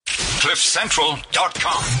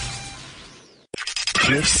CliffCentral.com.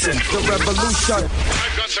 Cliff Central. The revolution.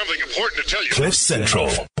 I've got something important to tell you.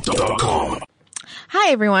 CliffCentral.com.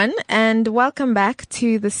 Hi, everyone, and welcome back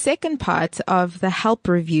to the second part of the Help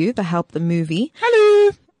review, the Help the movie.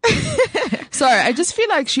 Hello. Sorry, I just feel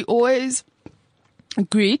like she always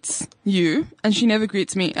greets you and she never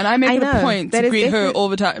greets me, and I make it a point to greet her all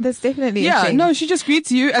the time. That's definitely a thing. No, she just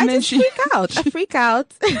greets you and then she freak out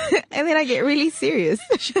and then I get really serious.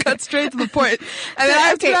 She cuts straight to the point and then I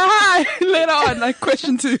have to go, hi later on, like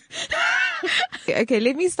question 2. Okay,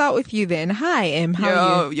 let me start with you then. Hi, Em. How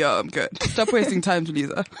are you? Yo, I'm good. Stop wasting time,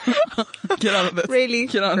 Lisa. Get out of this. Really?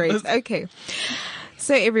 Get out Great. of this. Okay.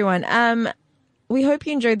 So everyone, we hope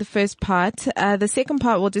you enjoyed the first part. The second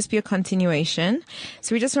part will just be a continuation.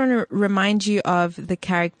 So we just want to remind you of the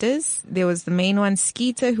characters. There was the main one,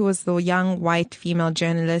 Skeeter, who was the young white female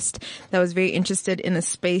journalist that was very interested in a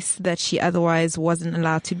space that she otherwise wasn't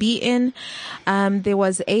allowed to be in. There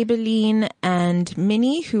was Abeline and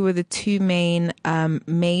Minnie, who were the two main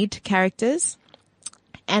maid characters.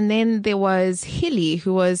 And then there was Hilly,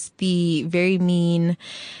 who was the very mean,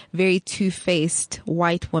 very two-faced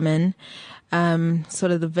white woman,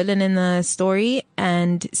 sort of the villain in the story,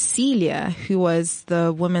 and Celia, who was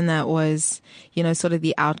the woman that was, you know, sort of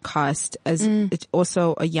the outcast, as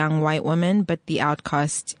also a young white woman, but the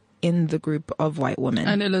outcast in the group of white women.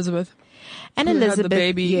 And Elizabeth. And who Elizabeth, had the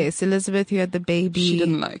baby. Yes, Elizabeth, who had the baby. She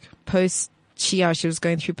didn't like. She was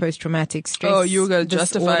going through post-traumatic stress. Oh, you were going to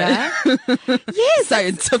justify it. Yes.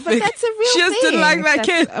 Scientific. But that's a real She just didn't like that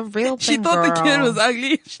kid. A real thing, She thought the kid was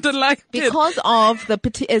ugly. She didn't like the kid. Because of the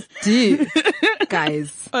particular, dude,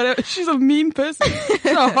 guys. She's a mean person. She's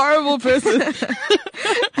a horrible person.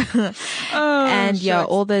 And yeah,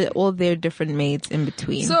 all their different maids in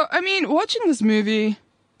between. So, I mean, watching this movie,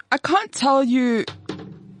 I can't tell you,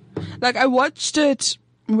 like, I watched it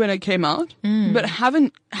when it came out, but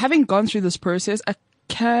having gone through this process, I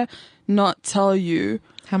cannot tell you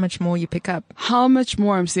how much more you pick up, how much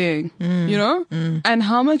more I'm seeing, you know, and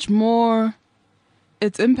how much more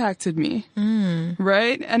it's impacted me,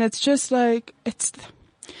 right? And it's just like it's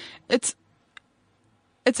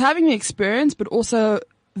having the experience, but also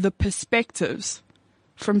the perspectives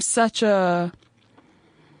from such a,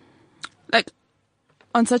 like,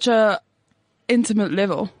 on such a intimate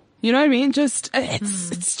level. You know what I mean? Just,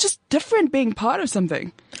 it's just different being part of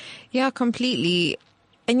something. Yeah, completely.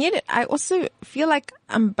 And yet I also feel like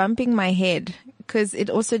I'm bumping my head because it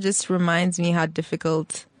also just reminds me how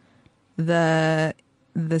difficult the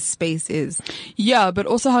space is. Yeah, but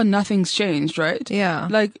also how nothing's changed, right? Yeah.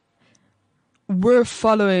 Like, we're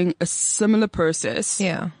following a similar process.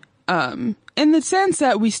 Yeah. In the sense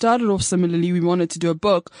that we started off similarly, we wanted to do a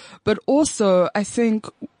book, but also I think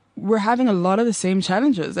we're having a lot of the same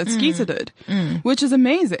challenges that Skeeter did, which is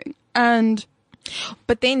amazing.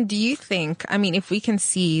 But then do you think, I mean, if we can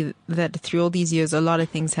see that through all these years, a lot of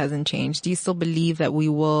things hasn't changed, do you still believe that we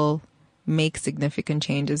will make significant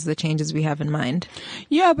changes, the changes we have in mind?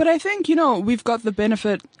 Yeah, but I think, you know, we've got the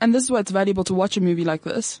benefit, and this is why it's valuable to watch a movie like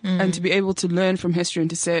this and to be able to learn from history and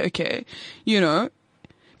to say, okay, you know,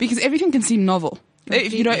 because everything can seem novel.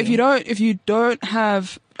 Completely. If you don't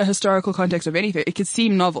have a historical context of anything, it could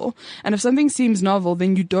seem novel. And if something seems novel,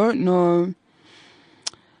 then you don't know,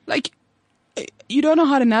 like, you don't know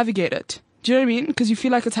how to navigate it. Do you know what I mean? Because you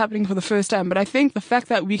feel like it's happening for the first time. But I think the fact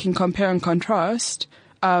that we can compare and contrast,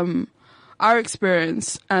 our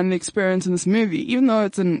experience and the experience in this movie, even though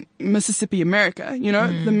it's in Mississippi, America, you know,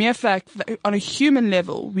 the mere fact that on a human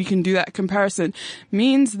level, we can do that comparison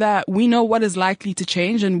means that we know what is likely to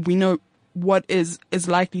change and we know what is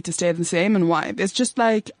likely to stay the same and why. It's just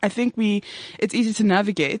like, I think it's easy to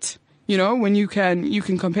navigate, you know, when you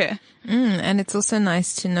can compare. And it's also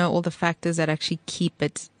nice to know all the factors that actually keep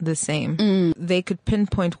it the same. They could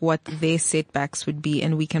pinpoint what their setbacks would be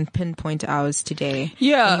and we can pinpoint ours today.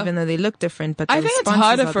 Yeah. Even though they look different, but the I think it's responses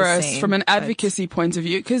harder are for the us same, from an advocacy point of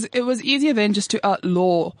view because it was easier then just to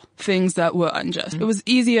outlaw things that were unjust. It was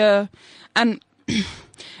easier, and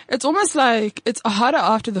it's almost like it's harder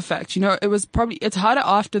after the fact, you know. It's harder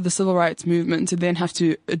after the civil rights movement to then have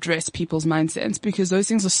to address people's mindsets because those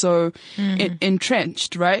things are so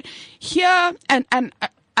entrenched, right? Here, and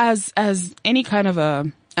as any kind of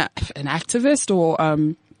an activist or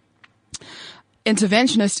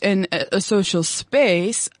interventionist in a social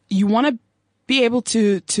space, you want to be able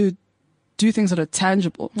to do things that are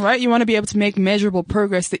tangible, right? You want to be able to make measurable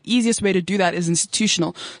progress. The easiest way to do that is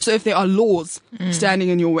institutional. So if there are laws standing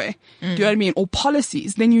in your way, do you know what I mean? Or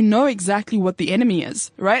policies, then you know exactly what the enemy is,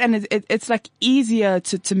 right? And it's like easier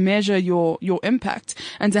to measure your impact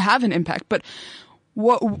and to have an impact. But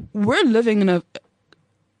what we're living in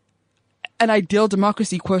an ideal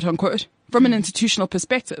democracy, quote unquote, from an institutional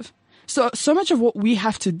perspective. So much of what we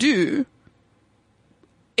have to do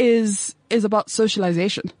is about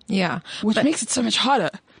socialization. Yeah. Which makes it so much harder.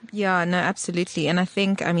 Yeah, no, absolutely. And I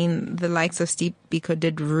think, I mean, the likes of Steve Biko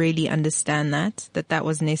did really understand that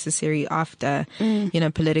was necessary after,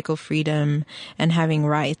 political freedom and having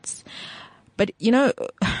rights. But,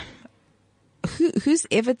 who's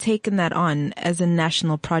ever taken that on as a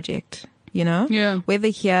national project? Yeah. Whether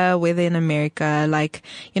here, whether in America,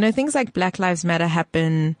 things like Black Lives Matter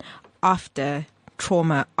happen after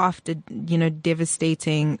trauma, after,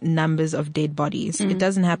 devastating numbers of dead bodies. It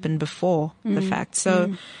doesn't happen before the fact.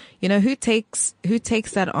 So, who takes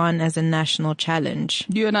that on as a national challenge?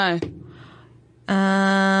 You and I.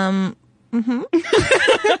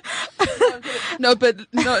 No, but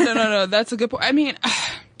no. That's a good point. I mean,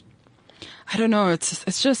 I don't know.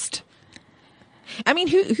 It's just. I mean,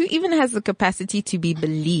 who even has the capacity to be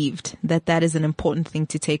believed that is an important thing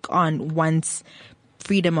to take on once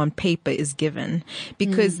freedom on paper is given?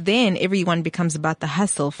 Because then everyone becomes about the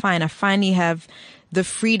hustle. Fine, I finally have the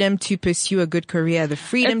freedom to pursue a good career, the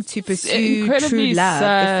freedom to pursue true love,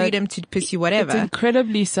 the freedom to pursue whatever. It's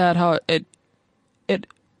incredibly sad how it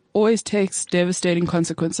always takes devastating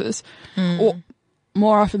consequences. Or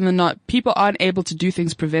more often than not, people aren't able to do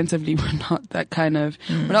things preventively. We're not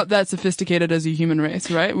that sophisticated as a human race,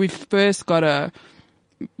 right? We've first got to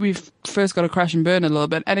crash and burn a little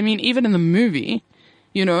bit. And I mean, even in the movie,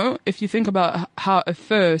 if you think about how at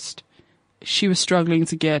first she was struggling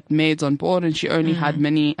to get maids on board and she only had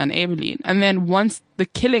Minnie and Aibileen. And then once the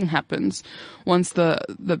killing happens, once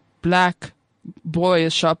the black boy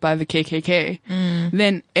is shot by the KKK,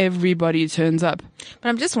 then everybody turns up. But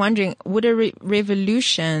I'm just wondering, would a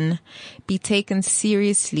revolution be taken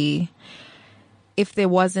seriously if there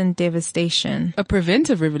wasn't devastation? A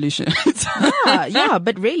preventive revolution. Yeah,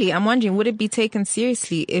 but really, I'm wondering, would it be taken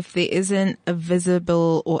seriously if there isn't a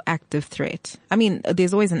visible or active threat? I mean,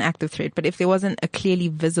 there's always an active threat, but if there wasn't a clearly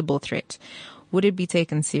visible threat, would it be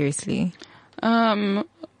taken seriously? I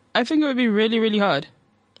think it would be really, really hard.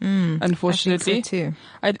 Unfortunately. I think so too.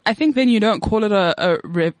 I think then you don't call it a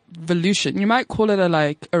revolution. You might call it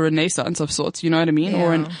a renaissance of sorts, you know what I mean? Yeah.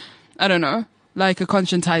 Or I don't know, like a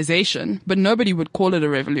conscientization, but nobody would call it a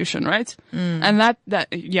revolution, right? And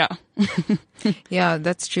yeah. Yeah,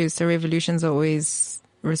 that's true. So revolutions are always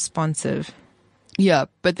responsive. Yeah,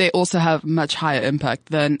 but they also have much higher impact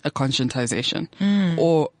than a conscientization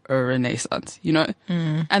or a renaissance,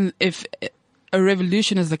 And if a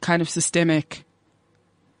revolution is the kind of systemic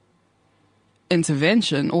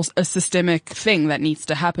intervention or a systemic thing that needs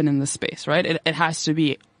to happen in this space, right? It has to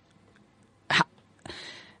be,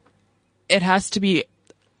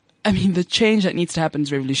 I mean, the change that needs to happen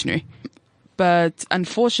is revolutionary. But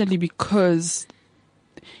unfortunately, because,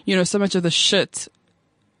 so much of the shit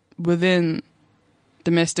within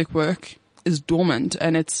domestic work is dormant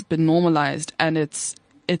and it's been normalized and it's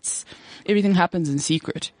everything happens in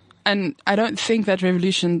secret. And I don't think that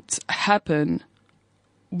revolutions happen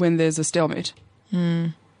when there's a stalemate.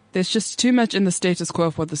 There's just too much in the status quo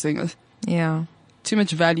of what this thing is. Yeah. Too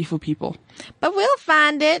much value for people. But we'll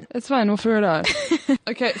find it. It's fine. We'll figure it out.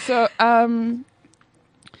 Okay. So,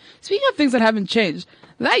 speaking of things that haven't changed,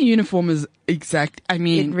 that uniform is exact. I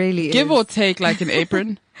mean, it really give is. or take like an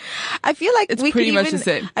apron. I feel like it's pretty much the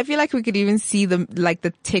same. I feel like we could even see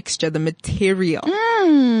the texture, the material,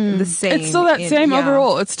 the same. It's still that same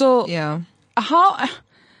overall. It's still, that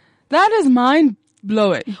is mind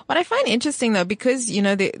blowing. What I find interesting though, because,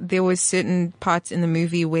 there were certain parts in the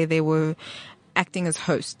movie where they were acting as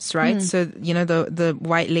hosts, right? So, the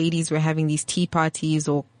white ladies were having these tea parties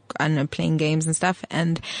or, I don't know, playing games and stuff.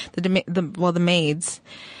 And the maids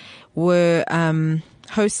were,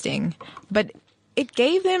 hosting, but it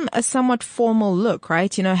gave them a somewhat formal look,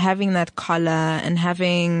 right? Having that collar and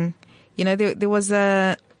having, there was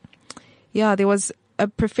a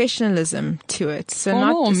professionalism to it. So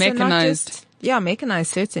formal or mechanized?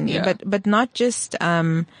 Mechanized certainly, Yeah. but not just,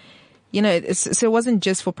 so it wasn't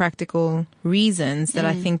just for practical reasons that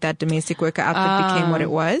I think that domestic worker outfit became what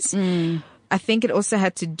it was. I think it also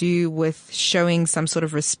had to do with showing some sort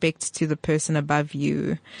of respect to the person above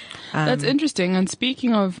you. That's interesting. And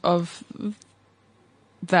speaking of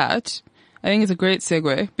that, I think it's a great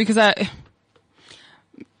segue because I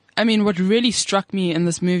mean, what really struck me in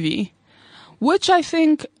this movie, which I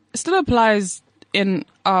think still applies in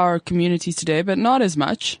our communities today, but not as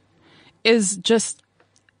much, is just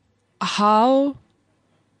how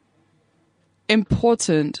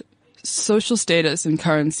important social status and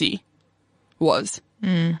currency was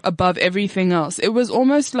above everything else. It was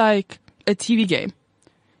almost like a TV game.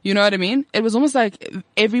 You know what I mean? It was almost like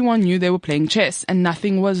everyone knew they were playing chess and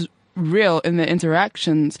nothing was real in the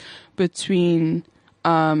interactions between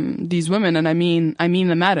these women, and I mean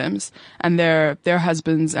the madams and their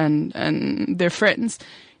husbands and their friends,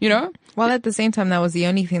 you know? Well, at the same time, that was the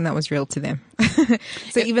only thing that was real to them.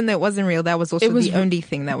 So even though it wasn't real, that was also the only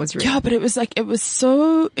thing that was real. Yeah, but it was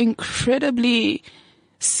so incredibly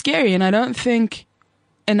scary, and I don't think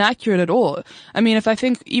inaccurate at all. I mean, if I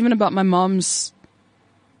think even about my mom's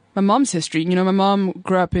history, you know, my mom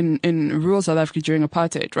grew up in rural South Africa during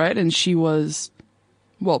apartheid, right? And she was,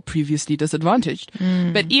 well, previously disadvantaged.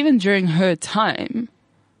 But even during her time,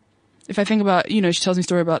 if I think about, you know, she tells me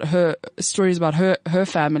stories about her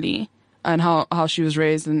family and how she was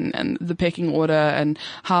raised and the pecking order and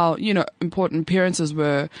how, you know, important appearances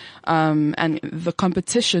were, and the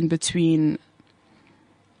competition between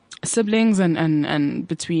siblings and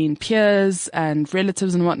between peers and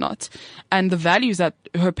relatives and whatnot, and the values that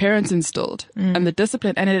her parents instilled and the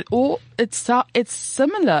discipline, and it's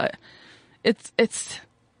similar. It's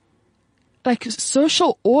like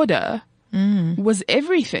social order was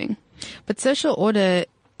everything. But social order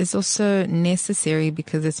is also necessary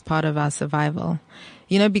because it's part of our survival.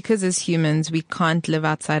 You know, because as humans, we can't live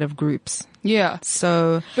outside of groups. Yeah.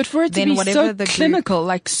 So, but for it to be so clinical,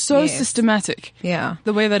 like so systematic. Yeah.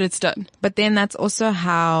 The way that it's done. But then that's also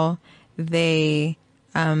how they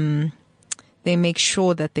make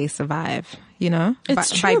sure that they survive, you know? It's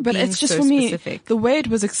true, but it's just so for me, specific. The way it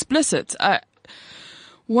was explicit.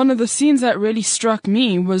 One of the scenes that really struck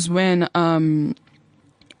me was when,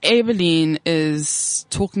 Aibileen is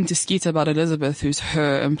talking to Skeeter about Elizabeth, who's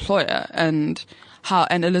her employer, and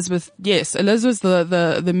Elizabeth's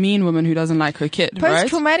the mean woman who doesn't like her kid, right?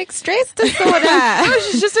 Post-traumatic stress disorder. No,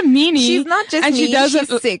 she's just a meanie. She's not just mean,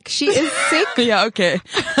 she's sick. She is sick. Yeah, okay.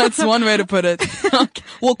 That's one way to put it. Okay.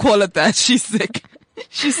 We'll call it that. She's sick.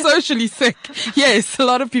 She's socially sick. Yes, a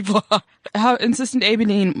lot of people are. How insistent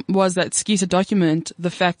Aibileen was that Skeeter document the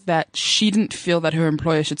fact that she didn't feel that her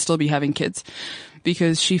employer should still be having kids,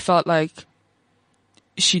 because she felt like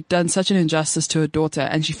she'd done such an injustice to her daughter,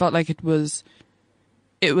 and she felt like it was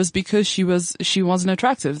because she wasn't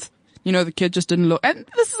attractive. You know, the kid just didn't look, and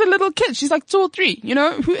this is a little kid. She's like 2 or 3, you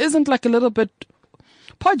know, who isn't like a little bit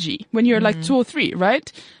podgy when you're like 2 or 3,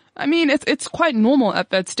 right? I mean, it's quite normal at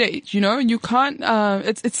that stage, you know. You can't,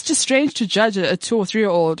 it's just strange to judge a 2 or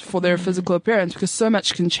 3-year-old for their physical appearance, because so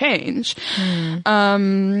much can change. Do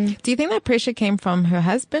you think that pressure came from her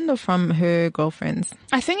husband or from her girlfriends?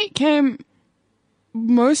 I think it came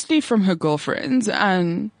mostly from her girlfriends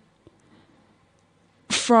and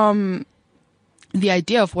from the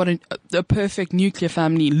idea of what a perfect nuclear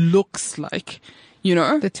family looks like. You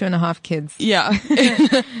know, the 2.5 kids. Yeah.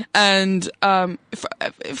 And,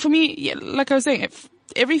 for me, yeah, like I was saying,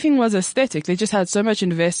 everything was aesthetic. They just had so much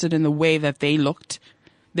invested in the way that they looked,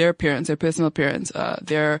 their appearance, their personal appearance,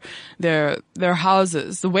 their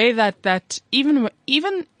houses, the way that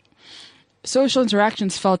even social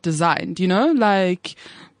interactions felt designed, you know, like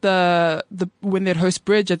when they'd host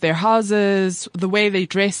bridge at their houses, the way they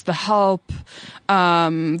dressed, the help,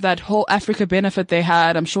 that whole Africa benefit they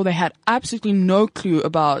had. I'm sure they had absolutely no clue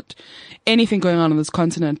about anything going on this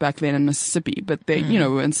continent back then in Mississippi, but they, you know,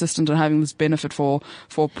 were insistent on having this benefit for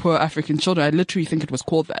poor African children. I literally think it was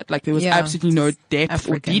called that. Like there was absolutely no depth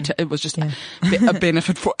African. Or detail. It was just a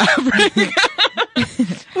benefit for Africa.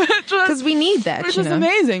 Because we need that, which is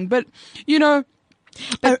amazing. But, you know,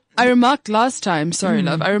 I remarked last time,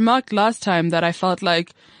 love, I remarked last time that I felt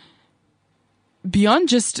like beyond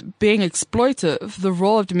just being exploitive, the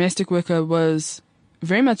role of domestic worker was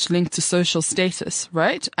very much linked to social status,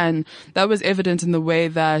 right? And that was evident in the way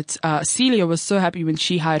that Celia was so happy when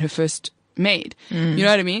she hired her first maid. You know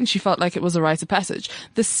what I mean? She felt like it was a rite of passage.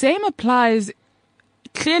 The same applies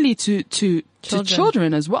clearly to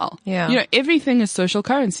children as well. Yeah. You know, everything is social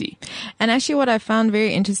currency. And actually what I found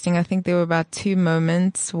very interesting, I think there were about 2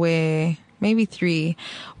 moments maybe 3,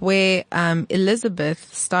 where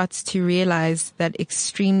Elizabeth starts to realize that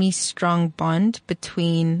extremely strong bond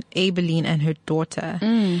between Aibileen and her daughter,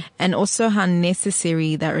 and also how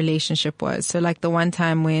necessary that relationship was. So like the one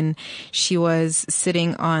time when she was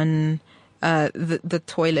sitting on the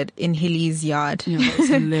toilet in Hilly's yard. Yeah, that was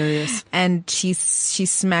hilarious. And she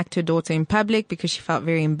smacked her daughter in public because she felt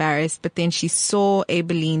very embarrassed. But then she saw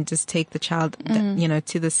Aibileen just take the child,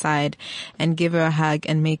 to the side and give her a hug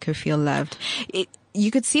and make her feel loved. You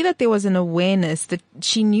could see that there was an awareness that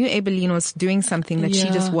she knew Aibileen was doing something that she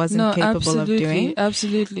just wasn't capable of doing.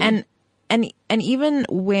 Absolutely. And even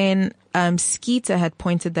when Skeeter had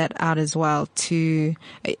pointed that out as well to,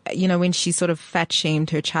 when she sort of fat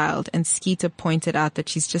shamed her child, and Skeeter pointed out that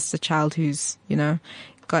she's just a child who's,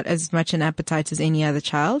 got as much an appetite as any other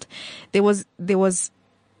child. There was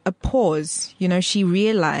a pause. You know, she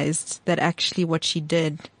realized that actually what she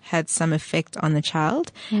did had some effect on the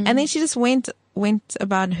child. And then she just went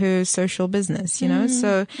about her social business, you know?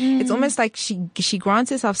 So it's almost like she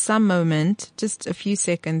grants herself some moment, just a few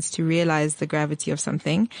seconds to realize the gravity of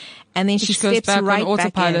something. And then she goes steps back right on back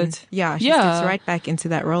in. autopilot. Yeah, she steps right back into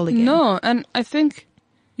that role again. No, and I think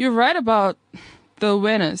you're right about the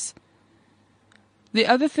awareness. The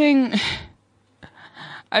other thing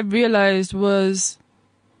I realized was,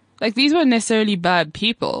 like, these weren't necessarily bad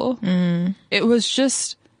people. It was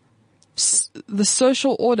just the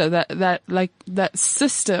social order that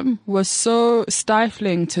system was so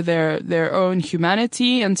stifling to their own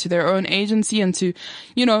humanity and to their own agency and to,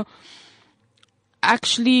 you know,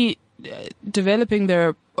 actually developing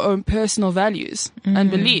their own personal values and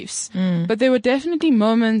beliefs. But there were definitely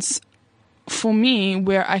moments for me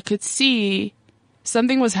where I could see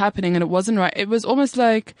something was happening and it wasn't right. It was almost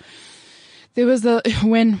like there was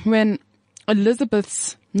when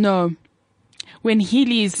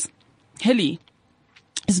Hilly,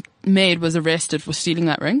 his maid, was arrested for stealing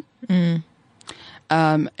that ring.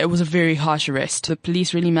 It was a very harsh arrest. The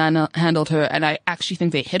police really handled her, and I actually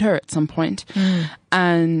think they hit her at some point.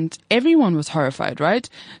 And everyone was horrified, right?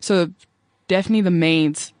 So definitely the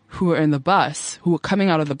maids who were in the bus, who were coming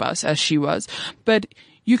out of the bus as she was. But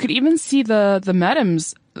you could even see the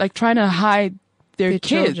madams, like, trying to hide their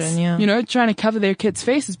kids, children, yeah. You know, trying to cover their kids'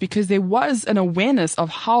 faces because there was an awareness of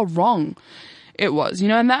how wrong it was, you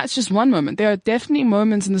know, and that's just one moment. There are definitely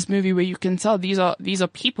moments in this movie where you can tell these are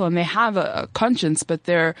people and they have a conscience, but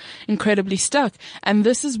they're incredibly stuck. And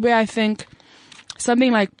this is where I think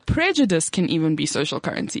something like prejudice can even be social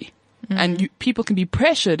currency. And people can be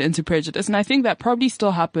pressured into prejudice. And I think that probably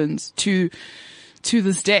still happens to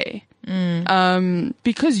this day.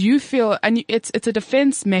 Because you feel, and it's a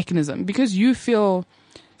defense mechanism, because you feel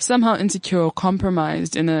somehow insecure or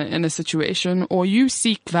compromised in a situation, or you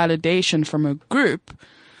seek validation from a group,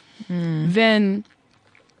 then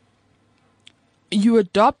you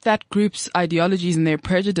adopt that group's ideologies and their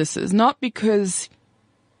prejudices, not because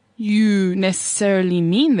you necessarily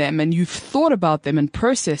mean them and you've thought about them and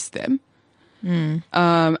processed them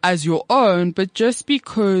as your own, but just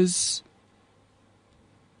because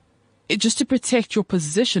just to protect your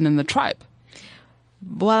position in the tribe.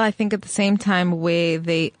 Well, I think at the same time where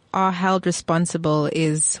they are held responsible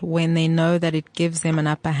is when they know that it gives them an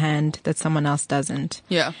upper hand that someone else doesn't.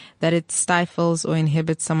 Yeah. That it stifles or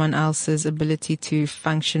inhibits someone else's ability to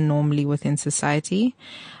function normally within society.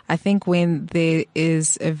 I think when there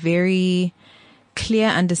is a very clear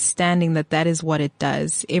understanding that that is what it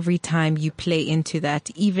does, every time you play into that,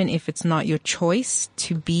 even if it's not your choice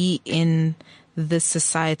to be in this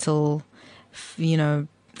societal, you know,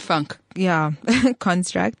 Funk. Yeah,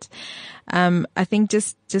 construct. I think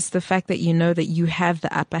just the fact that you know that you have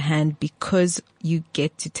the upper hand because you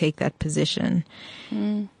get to take that position.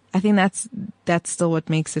 I think that's still what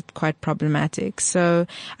makes it quite problematic. So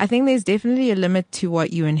I think there's definitely a limit to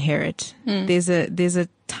what you inherit. There's a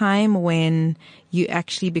time when you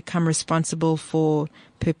actually become responsible for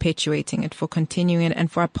perpetuating it, for continuing it,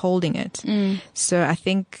 and for upholding it. So I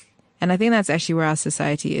think that's actually where our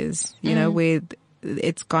society is, you know, where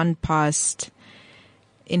it's gone past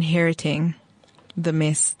inheriting the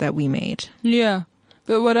mess that we made. Yeah.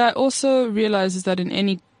 But what I also realize is that in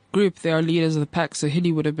any group, there are leaders of the pack. So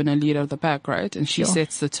Hilly would have been a leader of the pack, right? And she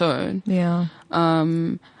sets the tone. Yeah.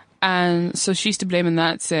 And so she's to blame in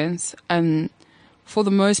that sense. And for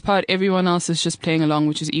the most part, everyone else is just playing along,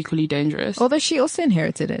 which is equally dangerous. Although she also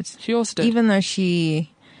inherited it. She also did. Even though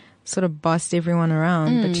she sort of bossed everyone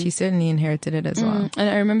around, but she certainly inherited it as well. And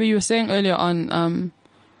I remember you were saying earlier on,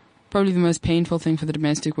 probably the most painful thing for the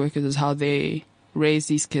domestic workers is how they raise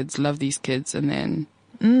these kids, love these kids, and then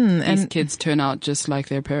these kids turn out just like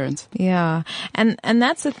their parents. Yeah. And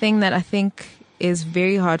that's the thing that I think is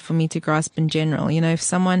very hard for me to grasp in general. You know, if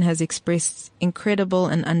someone has expressed incredible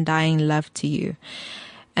and undying love to you,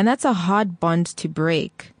 and that's a hard bond to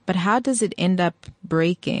break, but how does it end up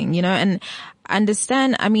breaking? You know, and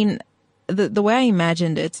understand, I mean, the way I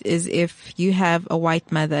imagined it is if you have a white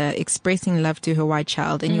mother expressing love to her white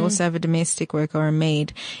child, and you also have a domestic worker or a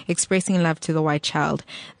maid expressing love to the white child,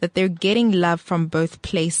 that they're getting love from both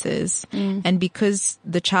places. And because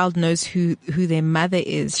the child knows who their mother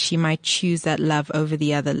is, she might choose that love over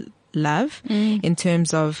the other love in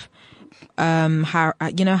terms of,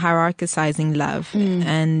 hierarchicizing love,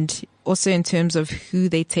 and also in terms of who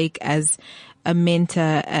they take as a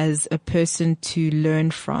mentor, as a person to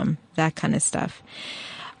learn from, that kind of stuff.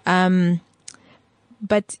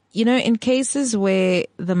 But, you know, in cases where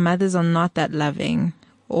the mothers are not that loving,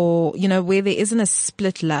 or, you know, where there isn't a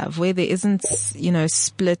split love, where there isn't, you know,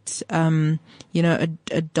 split,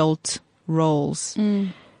 adult roles.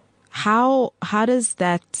 How does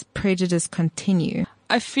that prejudice continue?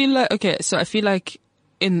 I feel like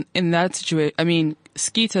in that situation, I mean,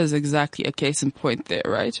 Skeeter is exactly a case in point there,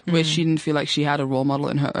 right? Where she didn't feel like she had a role model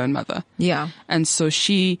in her own mother. Yeah. And so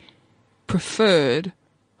she preferred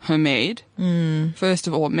her maid, first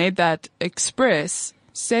of all, made that express,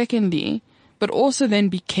 secondly, but also then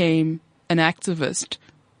became an activist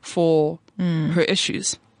for her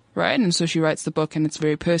issues, right? And so she writes the book and it's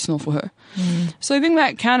very personal for her. So I think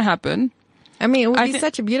that can happen. I mean, it would be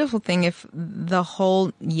such a beautiful thing if the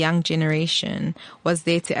whole young generation was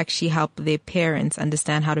there to actually help their parents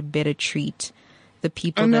understand how to better treat the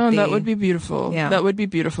people that would be beautiful. Yeah. That would be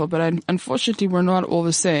beautiful. But unfortunately, we're not all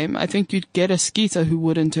the same. I think you'd get a Skeeter who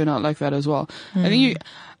wouldn't turn out like that as well.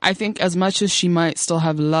 I think as much as she might still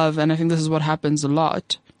have love, and I think this is what happens a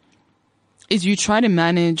lot, is you try to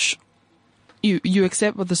manage. You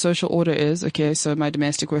accept what the social order is. Okay, so my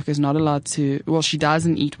domestic worker is not allowed to, well, she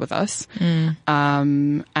doesn't eat with us.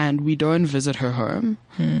 And we don't visit her home.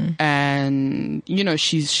 And, you know,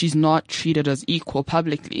 she's not treated as equal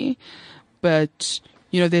publicly. But,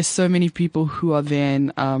 you know, there's so many people who are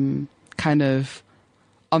then, kind of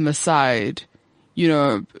on the side, you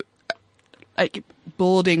know, like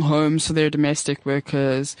building homes for their domestic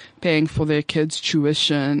workers, paying for their kids'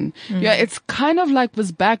 tuition. Yeah, it's kind of like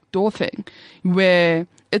this backdoor thing where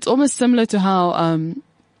it's almost similar to how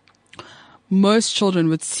most children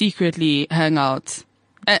would secretly hang out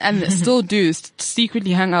and still do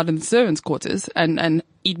secretly hang out in the servants' quarters and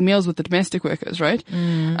eat meals with the domestic workers, right?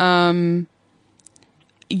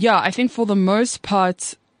 Yeah, I think for the most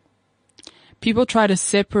part, people try to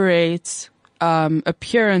separate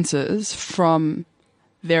appearances from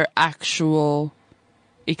their actual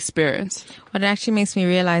experience. What it actually makes me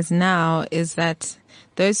realize now is that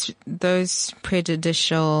those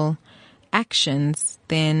prejudicial actions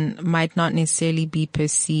then might not necessarily be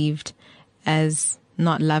perceived as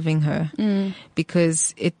not loving her,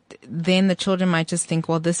 because then the children might just think,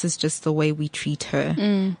 well, this is just the way we treat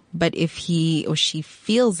her. But if he or she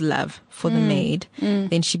feels love for the maid,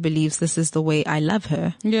 then she believes this is the way I love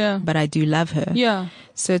her. Yeah. But I do love her. Yeah.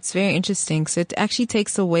 So it's very interesting. So it actually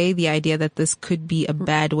takes away the idea that this could be a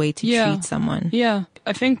bad way to treat someone. Yeah.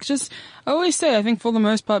 I think I always say, I think for the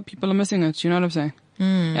most part, people are missing it. You know what I'm saying? You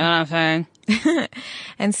know what I'm saying?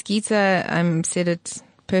 And Skeeter said it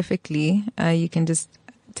perfectly. You can just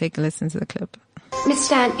take a listen to the clip. Miss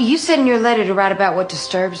Stein, you said in your letter to write about what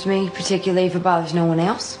disturbs me, particularly if it bothers no one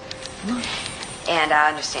else. And I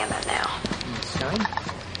understand that now. So?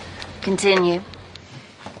 Continue.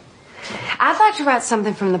 I'd like to write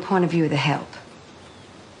something from the point of view of the help.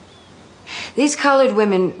 These colored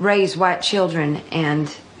women raise white children,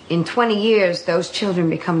 and in 20 years, those children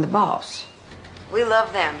become the boss. We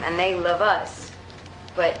love them, and they love us.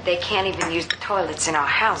 But they can't even use the toilets in our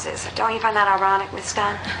houses. Don't you find that ironic, Miss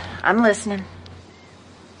Stein? I'm listening.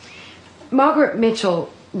 Margaret Mitchell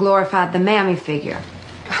glorified the mammy figure.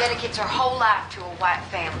 Dedicates her whole life to a white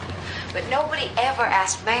family. But nobody ever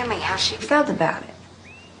asked Mammy how she felt about it.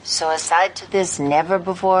 So aside to this, never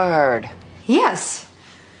before heard. Yes.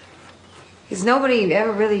 Because nobody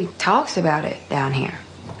ever really talks about it down here.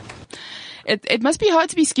 It must be hard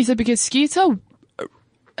to be Skeeter, because Skeeter,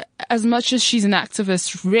 as much as she's an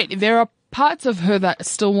activist, really, there are parts of her that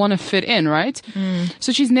still want to fit in, right?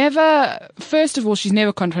 So she's never, first of all, she's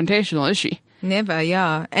never confrontational, is she? Never,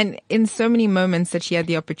 yeah. And in so many moments that she had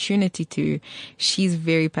the opportunity to, she's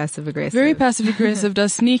very passive-aggressive. Very passive-aggressive,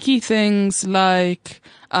 does sneaky things like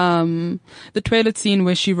the toilet scene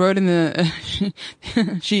where she wrote in the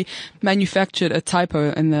she manufactured a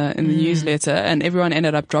typo in the newsletter, and everyone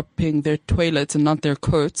ended up dropping their toilets and not their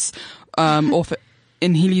coats off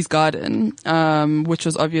in Healy's garden, which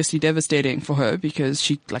was obviously devastating for her because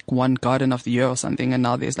she like won Garden of the Year or something, and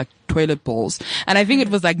now there's like toilet bowls. And I think it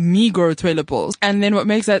was like Negro toilet bowls. And then what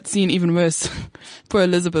makes that scene even worse for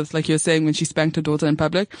Elizabeth, like you're saying, when she spanked her daughter in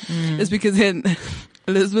public, is because then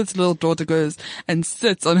Elizabeth's little daughter goes and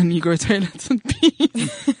sits on a Negro toilet and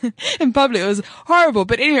pees in public. It was horrible.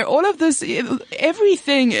 But anyway, all of this,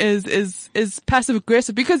 everything is passive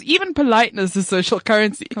aggressive, because even politeness is social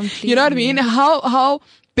currency. Completely. You know what I mean? How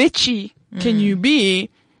bitchy can you be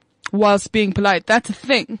whilst being polite? That's a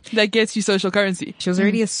thing that gets you social currency. She was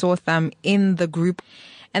already a sore thumb in the group.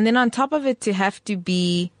 And then on top of it, to have to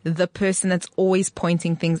be the person that's always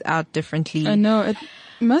pointing things out differently. I know, it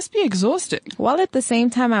must be exhausting. While at the same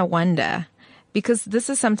time, I wonder, because this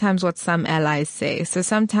is sometimes what some allies say. So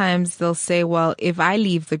sometimes they'll say, well, if I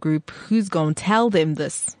leave the group, who's going to tell them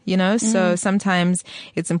this? You know, so sometimes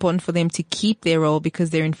it's important for them to keep their role because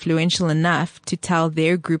they're influential enough to tell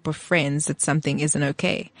their group of friends that something isn't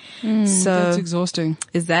okay. So That's exhausting.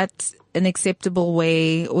 is that an acceptable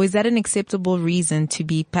way, or is that an acceptable reason to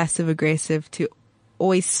be passive aggressive, to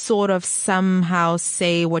always sort of somehow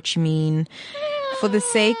say what you mean for the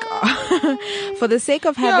sake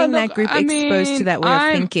of having that group exposed to that way of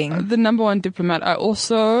thinking? The number one diplomat. I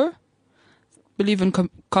also believe in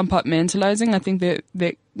compartmentalizing. I think that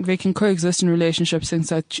they can coexist in relationships, things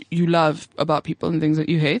that you love about people and things that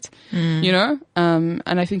you hate, you know? And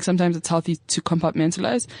I think sometimes it's healthy to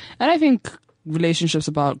compartmentalize. And I think relationships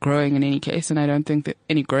about growing in any case, and I don't think that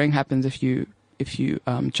any growing happens if you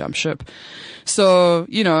jump ship. So,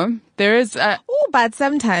 you know, there is but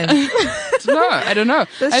sometimes no, I don't know.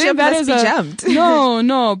 the I ship think that must is be jumped.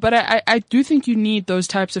 No, but I do think you need those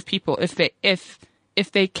types of people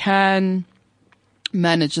if they can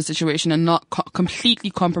manage the situation and not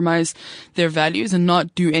completely compromise their values and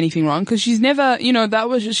not do anything wrong. Cause she's never, you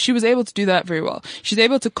know, she was able to do that very well. She's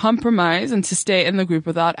able to compromise and to stay in the group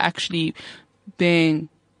without actually being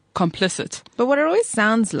complicit. But what it always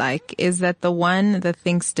sounds like is that the one that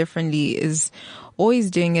thinks differently is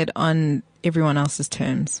always doing it on everyone else's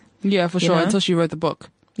terms. Yeah, for sure. know? Until she wrote the book.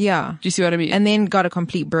 Yeah. Do you see what I mean? And then got a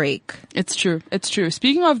complete break. It's true. It's true.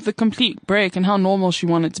 Speaking of the complete break and how normal she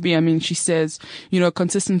wanted to be, I mean, she says, you know, a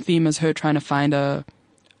consistent theme is her trying to find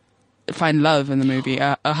love in the movie,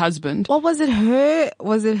 a husband. Well, was it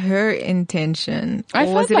her intention? I Or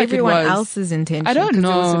felt was it like everyone it was. else's intention? I don't 'Cause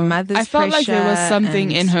there was a know. mother's I felt like there was pressure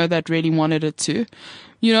something in and- her that really wanted it to,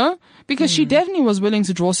 you know, because she definitely was willing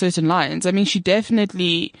to draw certain lines. I mean, she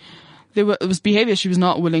definitely, it was behavior she was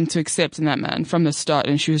not willing to accept in that man from the start,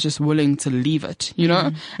 and she was just willing to leave it, you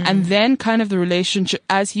know? And then kind of the relationship,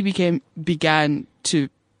 as he began to,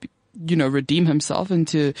 you know, redeem himself and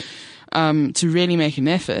to really make an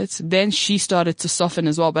effort, then she started to soften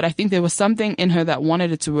as well. But I think there was something in her that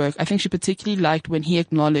wanted it to work. I think she particularly liked when he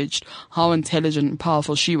acknowledged how intelligent and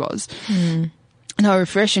powerful she was. And how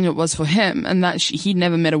refreshing it was for him, and that he'd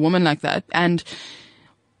never met a woman like that. And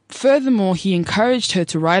furthermore, he encouraged her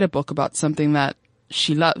to write a book about something that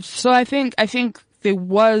she loved. So I think there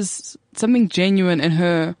was something genuine in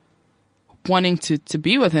her wanting to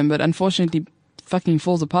be with him, but unfortunately fucking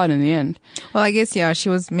falls apart in the end. Well, I guess, yeah, she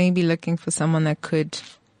was maybe looking for someone that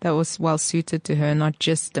was well suited to her, not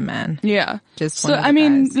just a man. Yeah. Just so, one of the I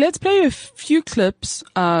mean, guys. let's play a few clips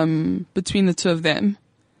between the two of them.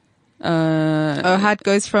 How it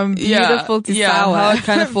goes from beautiful to yeah, sour. how it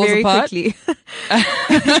kind of falls very apart. quickly.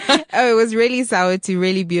 It was really sour to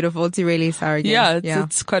really beautiful to really sour again. Yeah,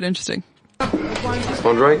 it's quite interesting.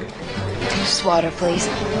 One drink? Just water, please.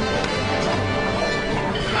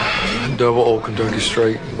 Double Old Kentucky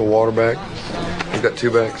Straight with a water back. You've got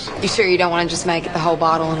 2 bags. You sure you don't want to just make it the whole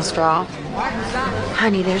bottle in a straw?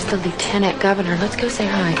 Honey, there's the lieutenant governor. Let's go say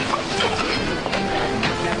hi.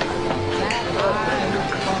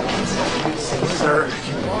 Sir.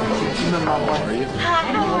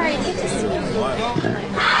 Hi, how are you? Good to see you.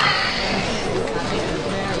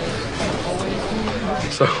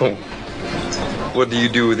 So, what do you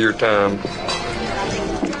do with your time?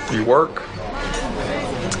 You work?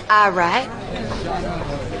 I write.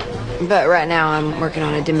 But right now I'm working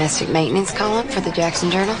on a domestic maintenance column for the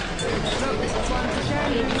Jackson Journal.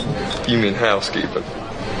 You mean housekeeping?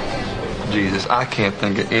 Jesus, I can't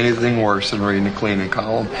think of anything worse than reading a cleaning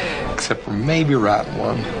column, except for maybe writing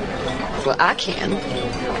one. Well, I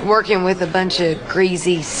can. Working with a bunch of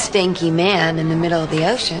greasy, stinky men in the middle of the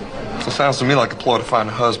ocean. So it sounds to me like a ploy to find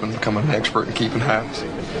a husband and become an expert in keeping house.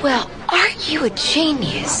 Well, aren't you a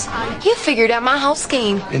genius? You figured out my whole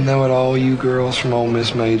scheme. Isn't that what all you girls from Ole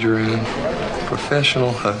Miss major in?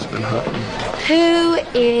 Professional husband hunting. Who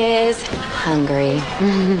is hungry?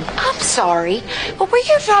 I'm sorry, but were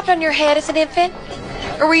you dropped on your head as an infant?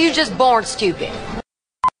 Or were you just born stupid?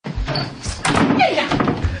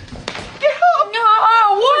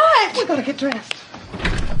 What? We're gonna get dressed.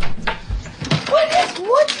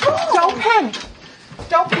 What's wrong? Don't panic.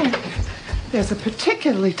 Don't panic. There's a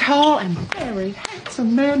particularly tall and very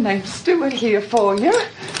handsome man named Stuart here for you.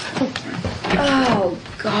 Oh,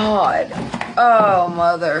 God. Oh,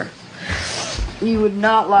 Mother. You would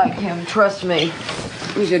not like him, trust me.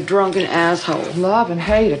 He's a drunken asshole. Love and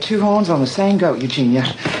hate are 2 horns on the same goat, Eugenia.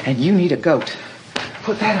 And you need a goat.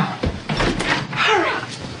 Put that on. Hurry.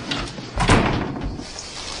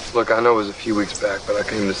 Look, I know it was a few weeks back, but I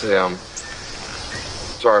came to say I'm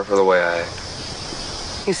sorry for the way I act.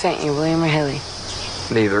 Who sent you, William or Haley?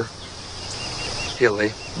 Neither.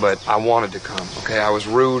 Tilly, but I wanted to come, okay? I was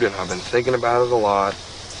rude, and I've been thinking about it a lot.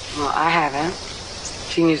 Well, I haven't.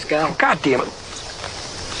 She needs to go. God damn it.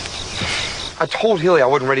 I told Hilly I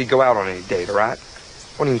wasn't ready to go out on any date, all right?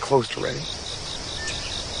 I wasn't even close to ready.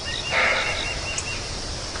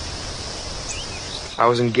 I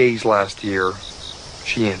was engaged last year.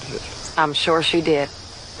 She ended it. I'm sure she did.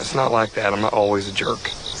 It's not like that. I'm not always a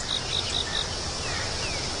jerk.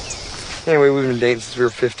 Anyway, we've been dating since we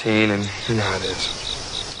were 15, and you know how it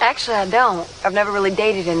is. Actually, I don't. I've never really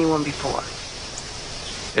dated anyone before.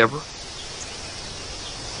 Ever?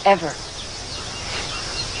 Ever.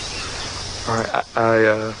 All right,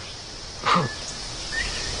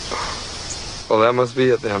 well, that must be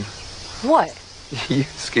it then. What? You,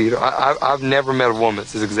 Skeeter. I've never met a woman that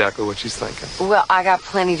says exactly what she's thinking. Well, I got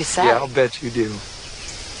plenty to say. Yeah, I'll bet you do.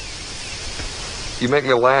 You make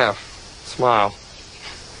me laugh. Smile.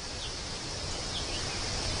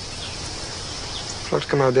 Why don't you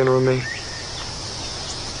come out to dinner with me?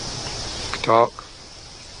 We could talk.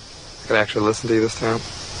 I could actually listen to you this time.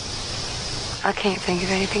 I can't think of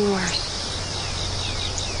anything worse.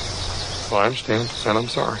 Well, I understand, and I'm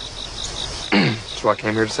sorry. That's what I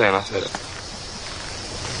came here to say, and I said it.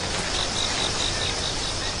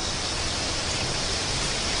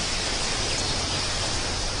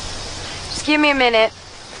 Just give me a minute.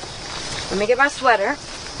 Let me get my sweater.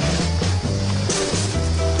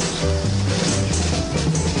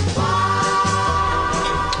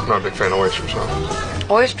 I'm not a big fan of oysters, huh?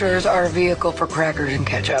 Oysters are a vehicle for crackers and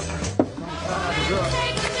ketchup.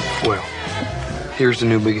 Well, here's the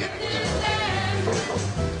new beginnings.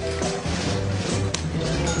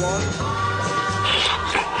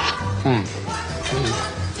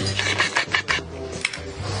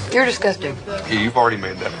 You're disgusting. You've already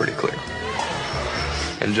made that pretty clear.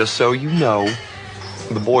 And just so you know,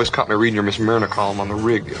 the boys caught me reading your Miss Mariner column on the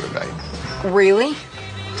rig the other day. Really?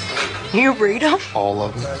 You read them? All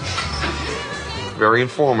of them. Very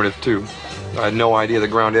informative, too. I had no idea the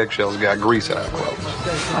ground eggshells got grease out of clothes.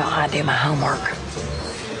 Well, I did my homework.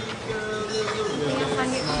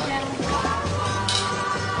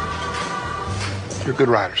 You're a good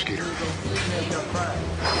writer, Skeeter.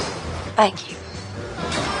 Thank you.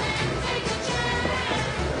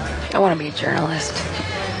 I want to be a journalist.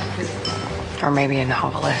 Or maybe a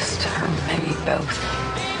novelist. Or maybe both.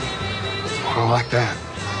 I like that.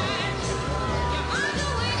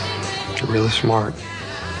 You're really smart.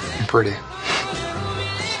 And pretty.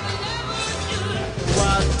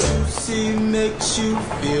 What you see makes you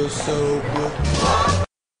feel so good.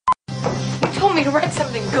 You told me to write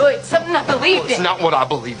something good. Something I believed It's in. not what I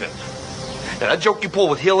believe in. Now, that joke you pull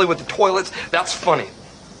with Hilly with the toilets, that's funny.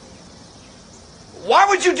 Why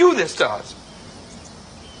would you do this to us?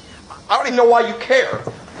 I don't even know why you care.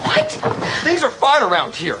 What? Things are fine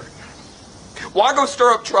around here. Why go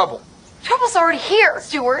stir up trouble? Trouble's already here,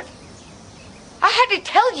 Stuart. I had to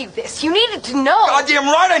tell you this. You needed to know. Goddamn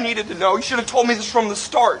right I needed to know. You should have told me this from the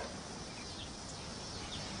start.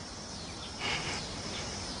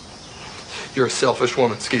 You're a selfish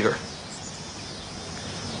woman, Skeeter.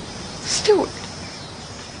 Stuart.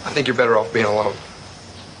 I think you're better off being alone.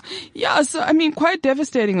 Yeah, so, I mean, quite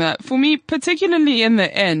devastating that. For me, particularly in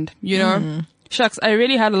the end, you know? Shucks, I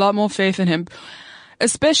really had a lot more faith in him.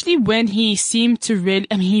 Especially when he seemed to really,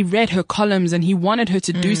 I mean, he read her columns and he wanted her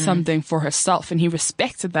to do something for herself and he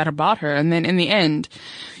respected that about her. And then in the end,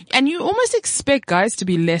 and you almost expect guys to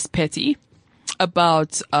be less petty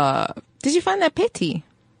about, Did you find that petty?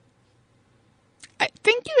 I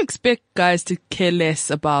think you expect guys to care less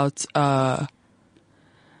about,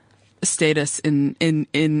 status in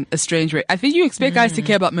a strange way. I think you expect guys to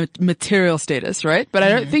care about material status, right? But I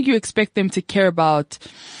don't think you expect them to care about,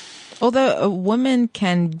 Although a woman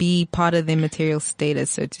can be part of their material status,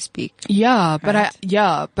 so to speak. yeah, but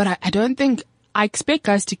I don't think, I expect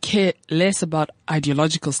guys to care less about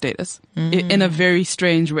ideological status in a very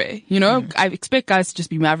strange way. You know, I expect guys to just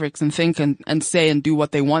be mavericks and think and say and do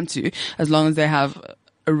what they want to, as long as they have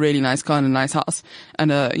a really nice car and a nice house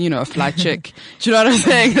and a fly chick. Do you know what I'm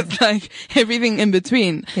saying? It's like everything in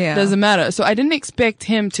between doesn't matter. So I didn't expect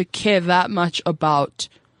him to care that much about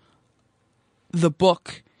the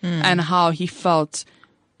book and how he felt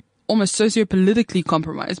almost sociopolitically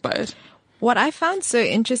compromised by it. What I found so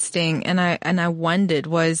interesting and I wondered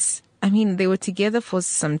was, I mean, they were together for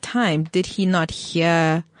some time. Did he not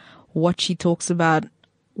hear what she talks about,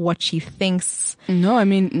 what she thinks? No, I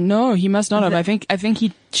mean, no, he must not have. I think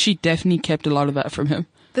she definitely kept a lot of that from him.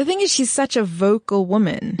 The thing is, she's such a vocal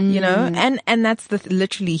woman, you know, and that's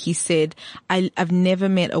literally, he said, I've never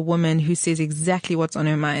met a woman who says exactly what's on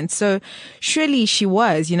her mind. So surely she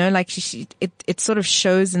was, you know, like it sort of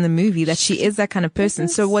shows in the movie that she is that kind of person.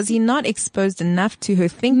 So was he not exposed enough to her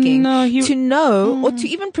thinking to know or to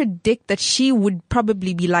even predict that she would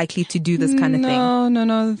probably be likely to do this kind of thing?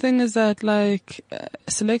 No. The thing is that like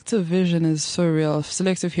selective vision is so real.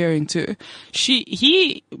 Selective hearing too.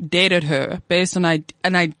 He dated her based on an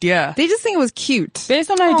idea. They just think it was cute.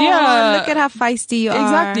 Based on idea. Look at how feisty you are.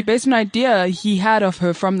 Exactly. Based on idea he had of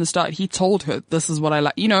her from the start. He told her, this is what I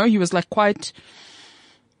like. You know, he was like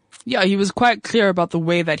he was quite clear about the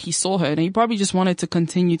way that he saw her. And he probably just wanted to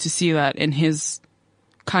continue to see that in his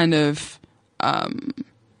kind of,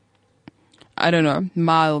 I don't know,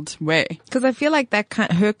 mild way. Because I feel like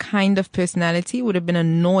her kind of personality would have been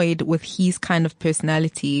annoyed with his kind of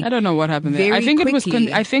personality. I don't know what happened there. I think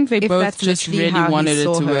I think they both just really wanted it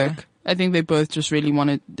to work. I think they both just really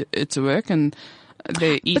wanted it to work, and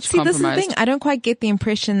they each compromised. This is the thing. I don't quite get the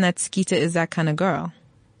impression that Skeeter is that kind of girl.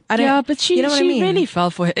 Yeah, but she you know what I mean? really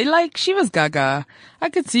fell for it. Like, she was gaga. I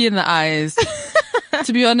could see in the eyes.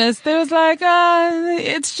 To be honest, there was like,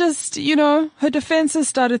 it's just, you know, her defenses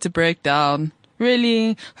started to break down.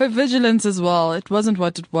 Really, her vigilance as well. It wasn't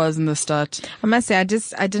what it was in the start. I must say, I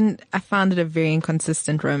found it a very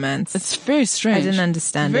inconsistent romance. It's very strange. I didn't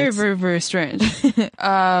understand very, it. Very, very strange.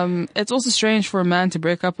 It's also strange for a man to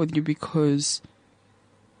break up with you because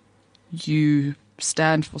you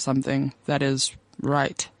stand for something that is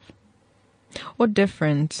right. Or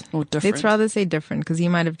different. Let's rather say different, because he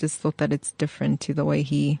might have just thought that it's different to the way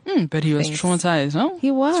he but he was traumatized, no?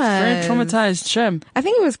 He was. Very traumatized, Shem. I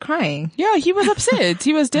think he was crying. Yeah, he was upset.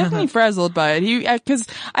 He was definitely frazzled by it. Because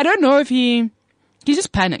I don't know if he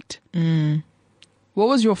just panicked. What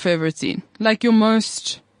was your favorite scene? Like your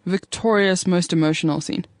most victorious, most emotional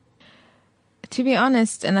scene? To be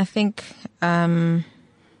honest, and I think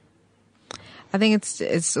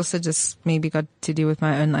it's also just maybe got to do with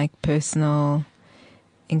my own like personal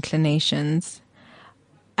inclinations.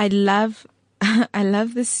 I love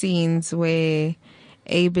the scenes where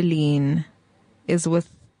Aibileen is with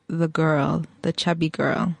the girl, the chubby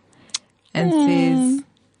girl, and says,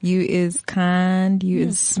 "You is kind, you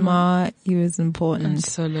is smart, you is important."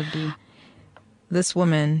 That's so lovely. This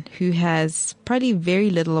woman who has probably very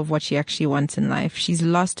little of what she actually wants in life. She's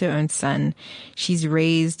lost her own son. She's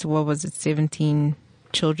raised, 17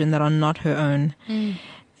 children that are not her own.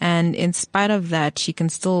 And in spite of that, she can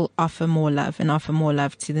still offer more love and offer more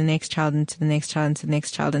love to the next child and to the next child and to the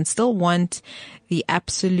next child, and still want the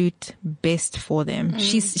absolute best for them.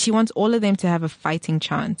 She wants all of them to have a fighting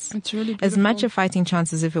chance. It's really beautiful. As much a fighting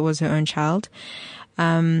chance as if it was her own child.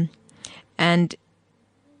 And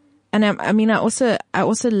I also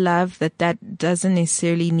love that doesn't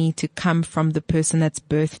necessarily need to come from the person that's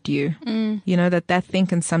birthed you. You know, that thing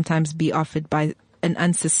can sometimes be offered by an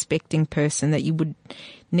unsuspecting person that you would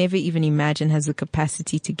never even imagine has the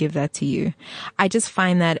capacity to give that to you. I just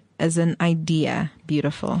find that as an idea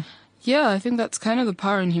beautiful. Yeah, I think that's kind of the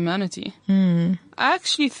power in humanity. I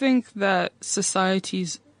actually think that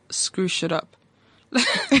societies screw shit up.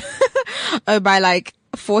 By like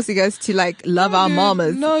forcing us to like love our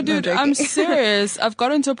mamas. No, dude, I'm serious. I've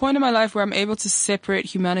gotten to a point in my life where I'm able to separate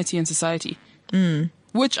humanity and society.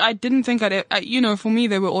 Which I didn't think for me,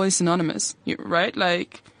 they were always synonymous, right?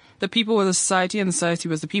 Like, the people were the society and the society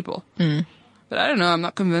was the people. But I don't know, I'm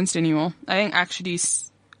not convinced anymore. I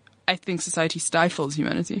think society stifles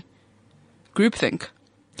humanity. Groupthink.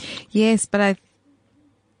 Yes, but I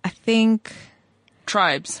think...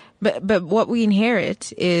 Tribes. But what we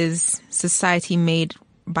inherit is society made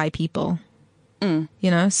by people. You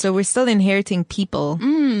know, so we're still inheriting people.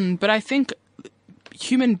 But I think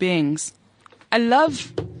human beings, I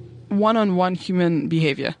love one-on-one human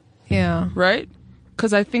behavior. Yeah. Right?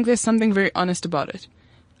 Because I think there's something very honest about it.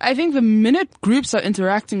 I think the minute groups are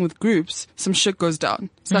interacting with groups, some shit goes down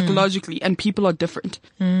psychologically, and people are different.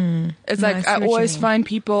 It's like, I always find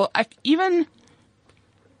people,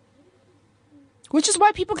 which is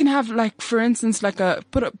why people can have, like, for instance, like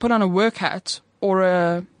put on a work hat or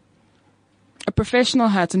a professional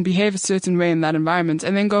hat and behave a certain way in that environment,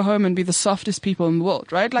 and then go home and be the softest people in the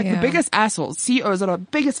world, right? Like the biggest assholes, CEOs that are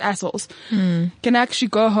biggest assholes, can actually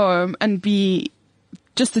go home and be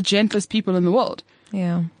just the gentlest people in the world.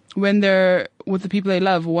 Yeah. When they're with the people they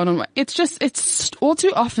love one-on-one. It's all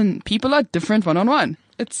too often people are different one-on-one.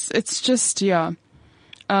 It's just, it's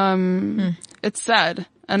sad.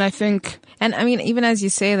 And I think... And I mean, even as you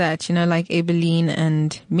say that, you know, like Aibileen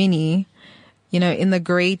and Minnie, in the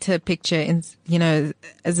greater picture,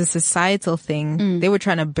 as a societal thing, they were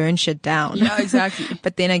trying to burn shit down. Yeah, exactly.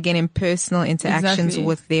 But then again, in personal interactions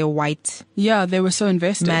with their white they were so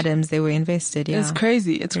invested. madams, they were invested. Yeah, It's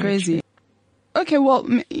crazy. It's Very crazy. true. Okay, well,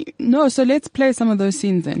 no, so let's play some of those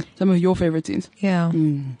scenes then. Some of your favorite scenes. Yeah.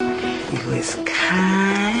 You is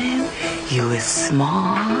kind, you is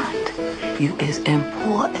smart, you is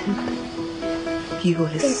important. You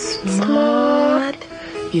is smart,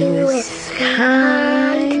 you is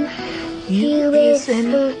kind, you is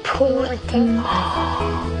important.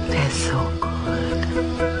 Oh, that's so good.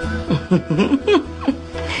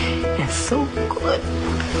 That's so good.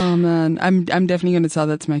 Oh man, I'm definitely gonna tell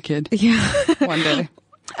that to my kid. Yeah. One day.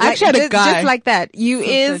 I actually had a guy. Just like that. You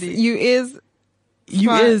is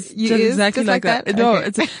just exactly like that. No,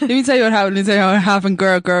 Okay. let me tell you what happened. Let me tell you what happened,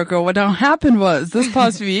 girl. What happened was this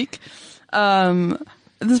past week,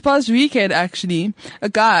 this past weekend actually, a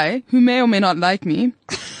guy who may or may not like me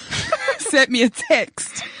sent me a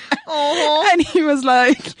text. And he was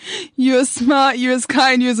like, you're smart, you're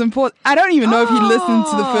kind, you're important. I don't even know if he listened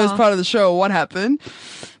to the first part of the show or what happened,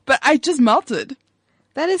 but I just melted.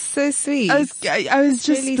 That is so sweet. I was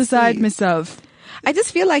just really beside sweet. myself. I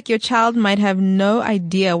just feel like your child might have no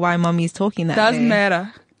idea why mommy's talking that Doesn't way.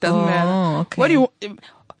 matter. Doesn't matter. Okay. What do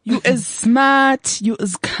you is smart, you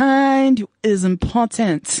is kind, you is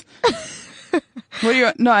important.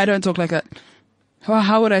 No, I don't talk like that.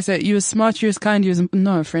 How would I say it? You is smart, you is kind, you is,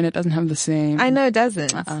 no, friend, it doesn't have the same. I know it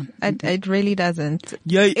doesn't. It really doesn't.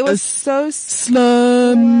 Jy It was is so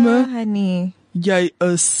slim. Oh, honey. Jy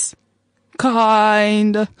is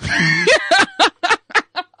kind.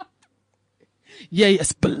 Jy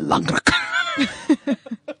is belangrik.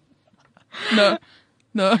 No,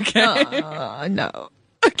 okay. No.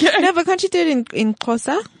 Okay. No, but can't you do it in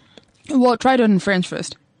Xhosa? Well, try it in French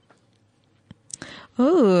first.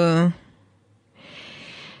 Oh.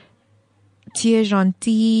 Tu es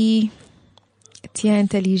gentil. Tu es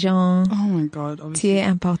intelligent. Oh my god. Tu Obviously, es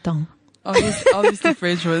important. obviously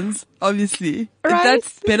French ones. Obviously. Right?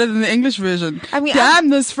 That's better than the English version. I mean, damn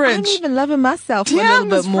this French. I'm even loving myself a Damn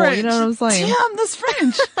little this bit more. French. You know what I'm saying? Damn this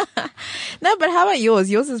French. No, but how about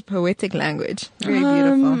yours? Yours is poetic language. Very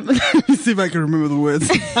beautiful. Let me see if I can remember the words.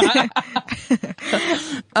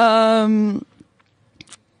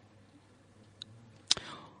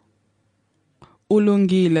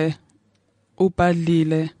 Ulungile,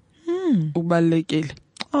 ubalile, ubalekile.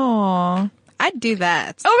 Oh, I'd do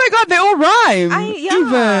that. Oh my god, they all rhyme. Yeah.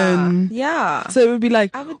 Even. Yeah. So it would be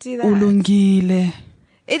like, I would do that. ulungile,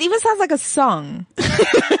 It even sounds like a song.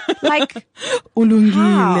 Like, ulungile,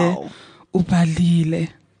 how? ubalile,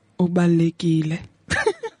 ubalekile.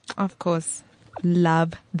 Of course.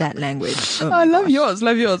 Love that language. Oh I my love gosh. yours.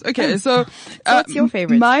 Love yours. Okay, so what's your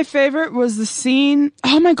favorite? My favorite was the scene.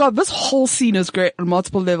 Oh my god, this whole scene is great on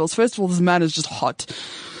multiple levels. First of all, this man is just hot.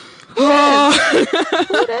 Who is?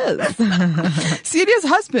 Celia's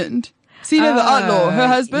husband. Celia the outlaw, her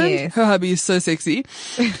husband, yes. her hubby is so sexy.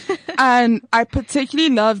 And I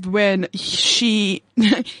particularly loved when he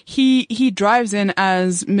drives in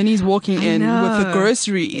as Minnie's walking in with the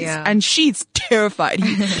groceries, Yeah. and she's terrified.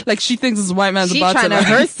 She thinks this white man's She's about trying to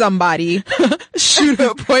hurt somebody. shoot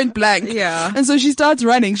her point blank. Yeah. And so she starts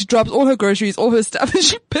running. She drops all her groceries, all her stuff, and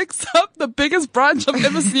she picks up the biggest branch I've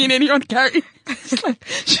ever seen anyone carry.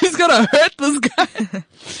 She's gonna hurt this guy.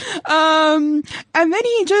 And then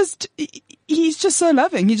he's just so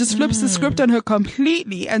loving. He just flips the script on her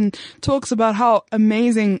completely and talks about how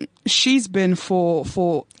amazing she's been for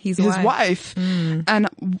his wife. And,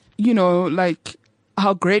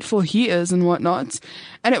 how grateful he is and whatnot.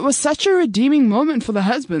 And it was such a redeeming moment for the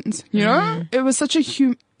husbands, you know? It was such a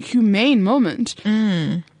humane moment.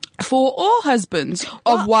 For all husbands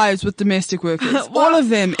of wives with domestic workers, all of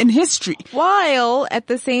them in history. While at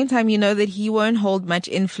the same time, you know that he won't hold much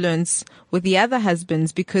influence with the other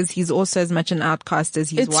husbands because he's also as much an outcast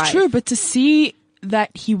as his wife. It's true, but to see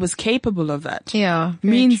that he was capable of that Yeah,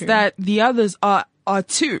 very means true. that the others are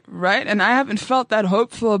too, right? And I haven't felt that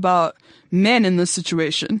hopeful about men in this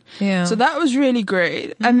situation. Yeah. So that was really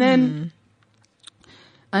great. And then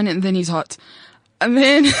he's hot. And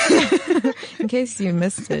then In case you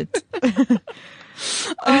missed it.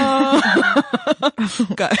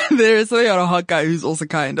 God, there is something on a hot guy who's also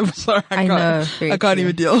kind. I'm sorry. I know. Very I can't true.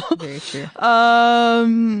 even deal. Very true.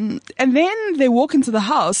 And then they walk into the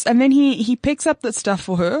house, and then he picks up that stuff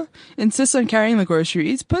for her, insists on carrying the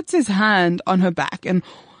groceries, puts his hand on her back, and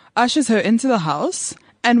ushers her into the house.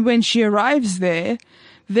 And when she arrives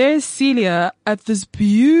there's Celia at this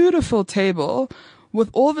beautiful table with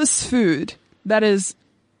all this food that is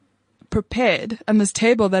prepared, and this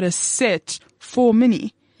table that is set for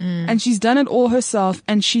Minnie. And she's done it all herself,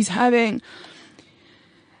 and she's having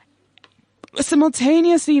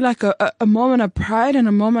simultaneously like a moment of pride and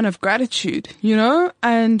a moment of gratitude, you know?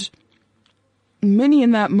 And Minnie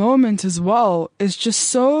in that moment as well is just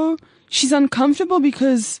so, she's uncomfortable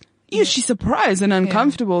because, she's surprised and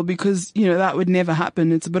uncomfortable because, that would never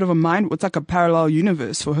happen. It's a bit of it's like a parallel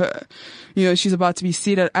universe for her. She's about to be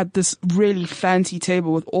seated at this really fancy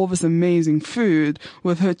table with all this amazing food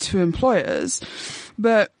with her 2 employers.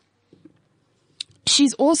 But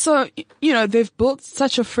she's also, they've built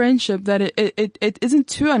such a friendship that it isn't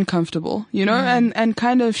too uncomfortable, and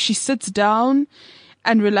kind of she sits down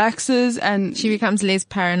and relaxes, and she becomes less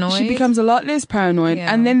paranoid. She becomes a lot less paranoid.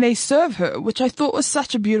 Yeah. And then they serve her, which I thought was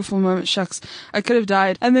such a beautiful moment. Shucks, I could have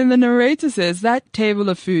died. And then the narrator says that table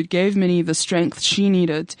of food gave Minnie the strength she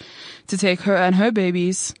needed to take her and her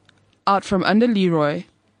babies out from under Leroy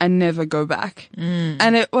and never go back.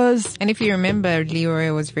 And it was... And if you remember,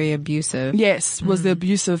 Leroy was very abusive. Yes, was the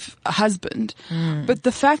abusive husband. But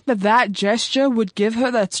the fact that gesture would give her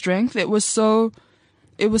that strength, it was so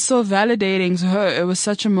validating to her. It was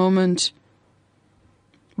such a moment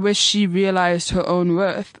where she realized her own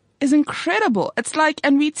worth is incredible. It's like,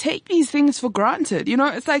 and we take these things for granted,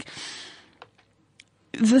 it's like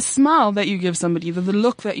the smile that you give somebody, the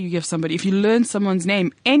look that you give somebody, if you learn someone's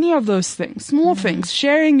name, any of those things, small things,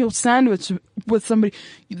 sharing your sandwich with somebody,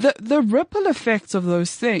 the ripple effects of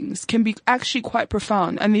those things can be actually quite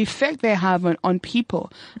profound, and the effect they have on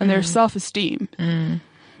people and their self-esteem,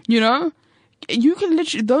 you can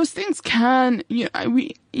literally, those things can, I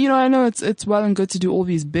know it's well and good to do all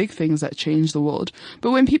these big things that change the world,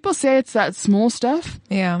 but when people say it's that small stuff,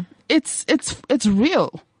 it's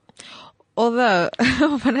real. Although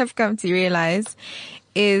what I've come to realize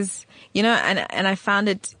is, and I found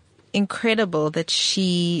it incredible that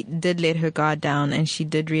she did let her guard down, and she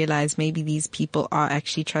did realize maybe these people are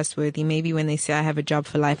actually trustworthy. Maybe when they say I have a job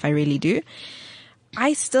for life, I really do.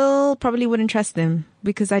 I still probably wouldn't trust them,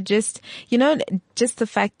 because I just the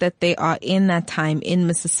fact that they are in that time in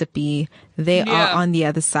Mississippi, they are on the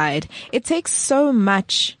other side. It takes so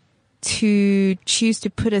much to choose to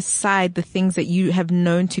put aside the things that you have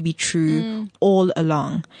known to be true all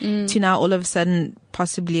along, to now all of a sudden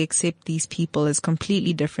possibly accept these people as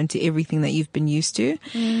completely different to everything that you've been used to.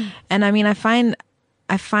 And I mean, I find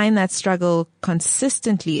that struggle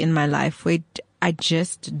consistently in my life, where I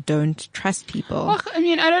just don't trust people. Well, I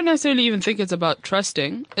mean, I don't necessarily even think it's about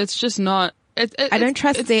trusting. It's just not. I don't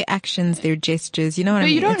trust their actions, their gestures. You know what I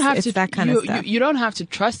mean? You don't have it's to. That kind of stuff. You don't have to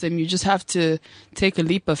trust them. You just have to take a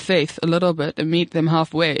leap of faith a little bit and meet them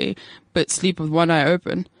halfway, but sleep with one eye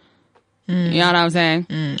open. You know what I'm saying?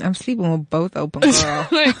 I'm sleeping with both open, girl.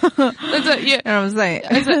 Yeah. You know what I'm saying?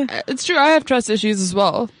 It's true. I have trust issues as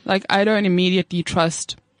well. Like, I don't immediately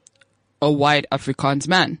trust a white Afrikaans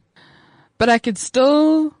man, but I can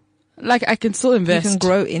still invest. You can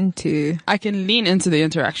grow into. I can lean into the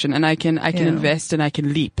interaction, and I can invest, and I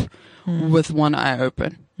can leap with one eye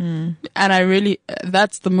open. And I really,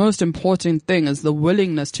 that's the most important thing, is the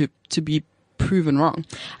willingness to be proven wrong.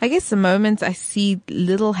 I guess the moment I see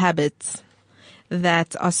little habits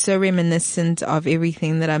that are so reminiscent of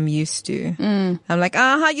everything that I'm used to, I'm like,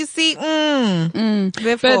 how you see,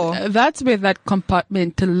 therefore. But that's where that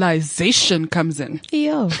compartmentalization comes in.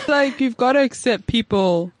 Yo. Like, you've got to accept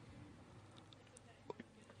people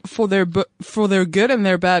for their good and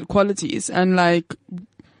their bad qualities. And like,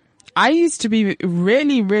 I used to be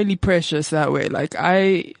really, really precious that way. Like,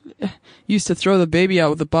 I used to throw the baby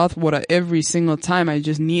out with the bathwater every single time I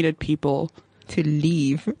just needed people to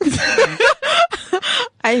leave.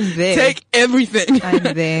 I'm there. Take everything. I'm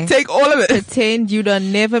there. Take all of it. Pretend you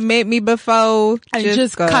done never met me before. And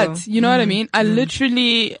just cut. You know what I mean? I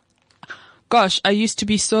literally, gosh, I used to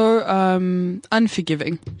be so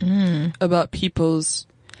unforgiving about people's,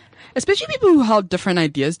 especially people who held different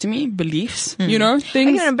ideas to me, beliefs,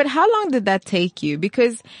 things. But how long did that take you?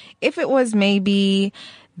 Because if it was maybe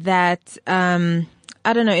that, I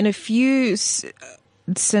don't know, in a few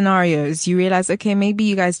scenarios, you realize, okay, maybe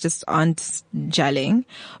you guys just aren't gelling,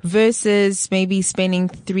 versus maybe spending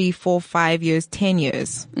 3, 4, 5 years, 10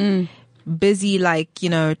 years busy,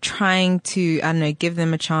 trying to, I don't know, give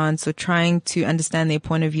them a chance, or trying to understand their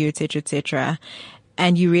point of view, etc., etc.,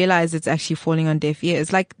 and you realize it's actually falling on deaf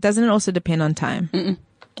ears. Like, doesn't it also depend on time?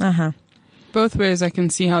 Both ways, I can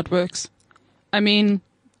see how it works. I mean,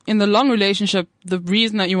 in the long relationship, the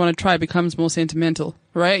reason that you want to try becomes more sentimental,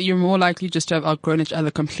 right? You're more likely just to have outgrown each other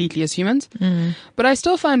completely as humans. But I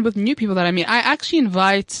still find with new people that I meet, I actually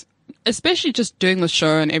invite, especially just doing the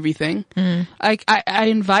show and everything, I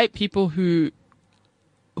invite people who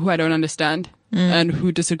I don't understand. and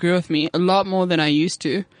who disagree with me a lot more than I used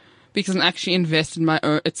to, because I'm actually invested in my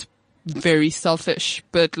own. It's very selfish,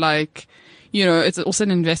 but like, you know, it's also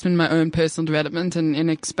an investment in my own personal development and in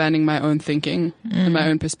expanding my own thinking and my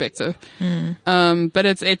own perspective. But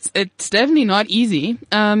it's definitely not easy.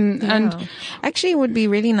 And actually, it would be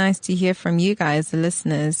really nice to hear from you guys, the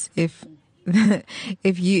listeners, if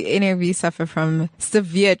any of you suffer from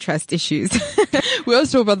severe trust issues. We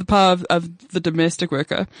also talk about the power of the domestic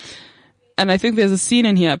worker. And I think there's a scene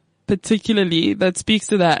in here particularly that speaks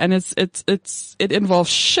to that, and it involves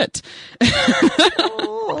shit.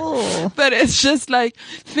 But it's just like,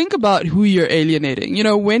 think about who you're alienating. You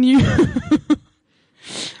know, when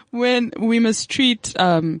we mistreat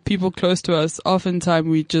people close to us, oftentimes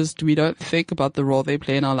we don't think about the role they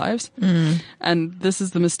play in our lives. And this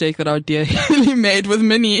is the mistake that our dear Haley made with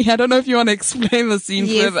Minnie. I don't know if you want to explain the scene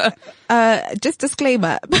further. Just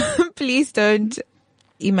disclaimer, please don't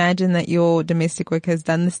imagine that your domestic worker has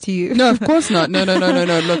done this to you. No, of course not. No.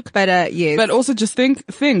 Look. But yes. But also just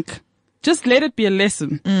think. Just let it be a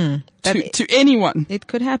lesson to anyone. It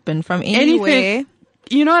could happen from anywhere. Anything.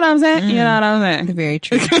 You know what I'm saying? You know what I'm saying? Very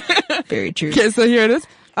true. Very true. Okay, so here it is.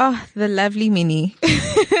 Oh, the lovely Minnie,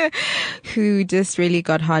 who just really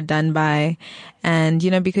got hard done by. And,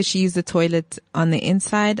 you know, because she used the toilet on the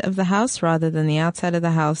inside of the house rather than the outside of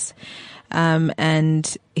the house.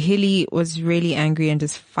 And Hilly was really angry and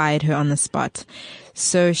just fired her on the spot.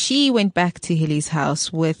 So she went back to Hilly's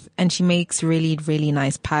house and she makes really, really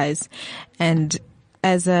nice pies. And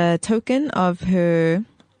as a token of her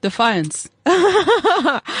defiance.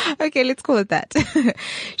 Okay, let's call it that.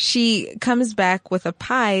 She comes back with a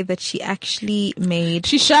pie that she actually made.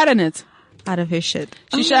 She shat in it. Out of her shit.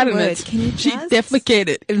 She shat in it. Can you just? She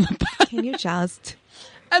defecated in the pie. Can you just?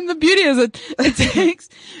 And the beauty is it takes,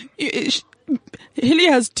 Hilly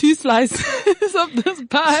has 2 slices of this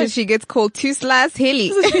pie. So she gets called 2 slice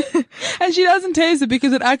Hilly. And she doesn't taste it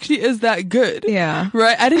because it actually is that good. Yeah.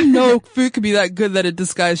 Right? I didn't know food could be that good that it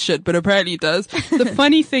disguised shit, but apparently it does. The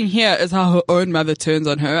funny thing here is how her own mother turns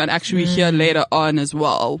on her, and actually we hear later on as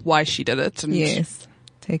well why she did it. And yes.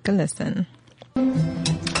 Take a listen.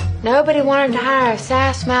 Nobody wanted to hire a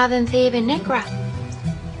sass-mouthing, thieving Negro.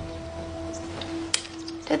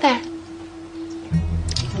 Did they?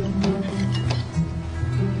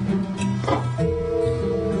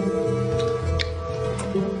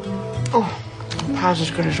 Oh, pie's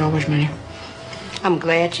as good as always, Minnie. I'm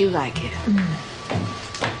glad you like it.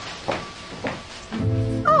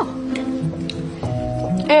 Oh.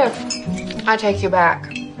 If I take you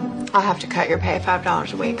back, I'll have to cut your pay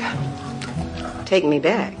 $5 a week. Take me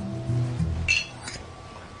back.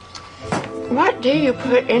 What do you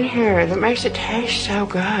put in here that makes it taste so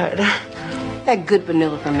good? That good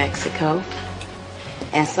vanilla from Mexico.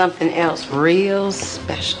 And something else real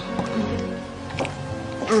special.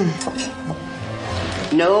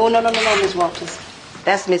 No, Miss Walters.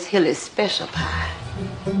 That's Miss Hilly's special pie.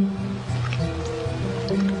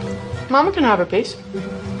 Mama can have a piece.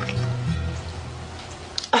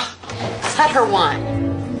 Cut her one.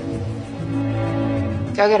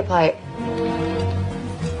 Go get a plate.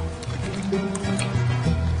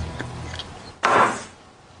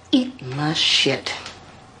 Eat my shit.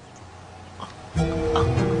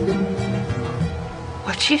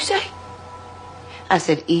 What'd you say? I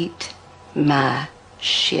said, eat my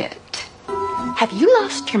shit. Have you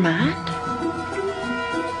lost your mind?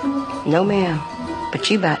 No, ma'am. But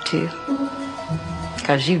you about to.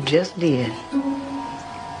 'Cause you just did.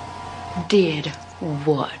 Did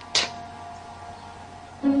what?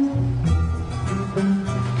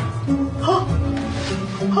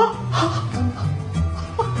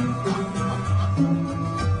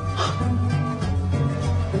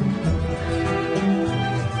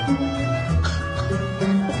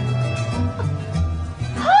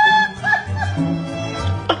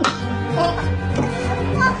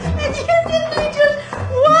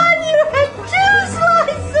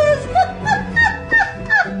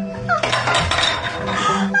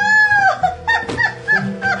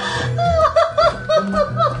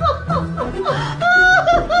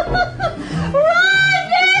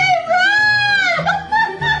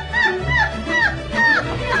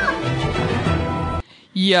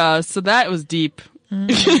 Yeah, so that was deep.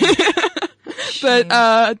 But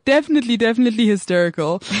definitely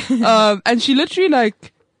hysterical. And she literally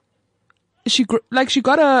she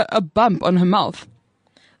got a bump on her mouth.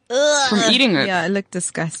 Ugh. From eating it. Yeah, it looked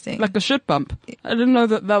disgusting. Like a shit bump. I didn't know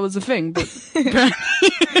that was a thing, but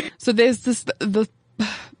so there's the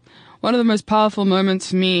one of the most powerful moments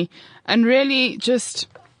for me, and really just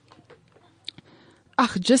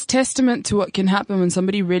just testament to what can happen when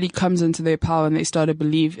somebody really comes into their power and they start to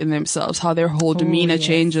believe in themselves, how their whole demeanor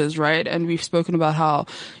changes, right? And we've spoken about how,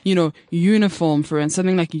 uniform, for instance,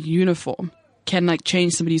 something like uniform can like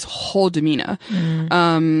change somebody's whole demeanor.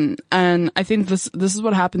 And I think this is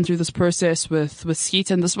what happened through this process with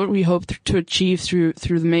Skeet, and this is what we hope to achieve through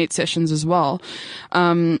the mate sessions as well.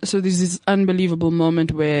 So there's this unbelievable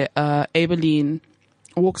moment where Aibileen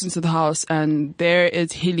walks into the house and there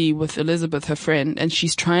is Hilly with Elizabeth, her friend, and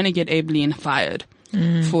she's trying to get Aibileen fired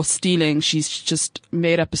for stealing. She's just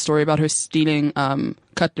made up a story about her stealing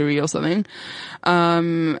cutlery or something.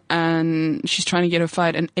 And she's trying to get her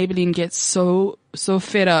fired, and Aibileen gets so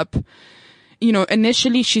fed up.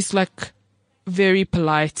 Initially she's like very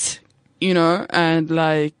polite, and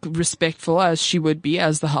like respectful as she would be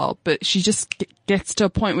as the help, but she just gets to a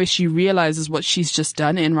point where she realizes what she's just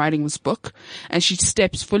done in writing this book, and she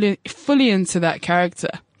steps fully into that character,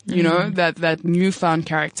 that newfound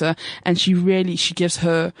character, and she gives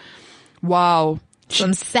her,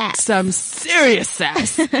 some sass. Some serious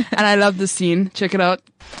sass. And I love the scene. Check it out.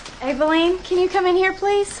 Aibileen, can you come in here,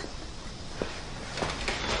 please?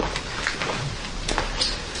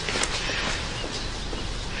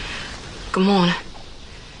 Good morning.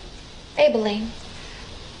 Aibileen,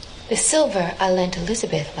 the silver I lent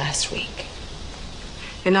Elizabeth last week.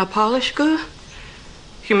 Isn't that polish good?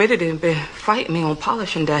 Humidity had been fighting me on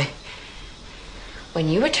polishing day. When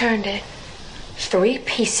you returned it, 3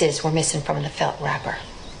 pieces were missing from the felt wrapper.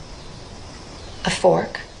 A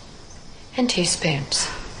fork and 2 spoons.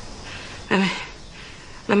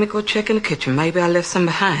 Let me go check in the kitchen. Maybe I left some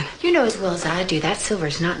behind. You know as well as I do that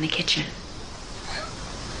silver's not in the kitchen.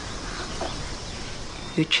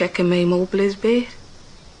 You checking May Mobley's bed?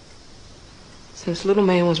 Since little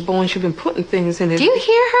man was born, she's been putting things in it. Do you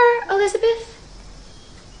hear her, Elizabeth?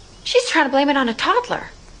 She's trying to blame it on a toddler.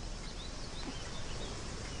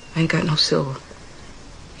 I ain't got no silver.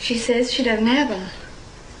 She says she doesn't have them.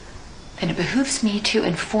 Then it behooves me to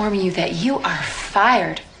inform you that you are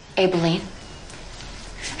fired, Aibileen.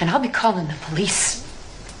 And I'll be calling the police.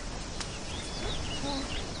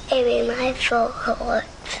 Maybe my throat hurts.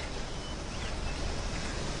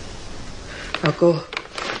 I'll go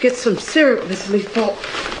get some syrup, Miss Leafold.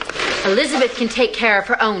 Elizabeth can take care of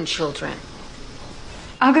her own children.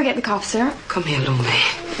 I'll go get the cough syrup. Come here, little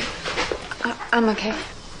man. I'm okay.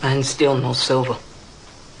 I ain't steal no silver.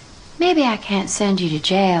 Maybe I can't send you to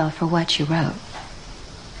jail for what you wrote,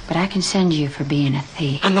 but I can send you for being a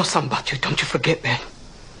thief. I know something about you, don't you forget that.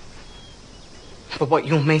 But what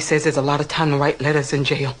you May says there's a lot of time to write letters in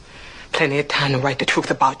jail. Plenty of time to write the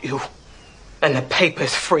truth about you. And the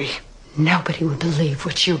paper's free. Nobody would believe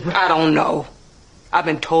what you wrote. I don't know. I've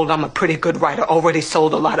been told I'm a pretty good writer. Already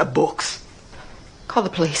sold a lot of books. Call the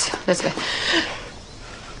police, Elizabeth.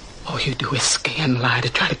 All you do is scam, lie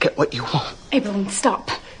to try to get what you want. Aibileen,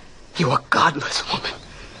 stop. You're a godless woman.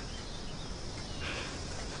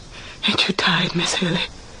 Ain't you tired, Miss Hilly?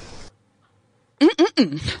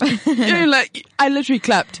 Like, I literally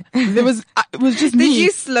clapped. It was just me. Did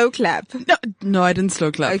you slow clap? No, I didn't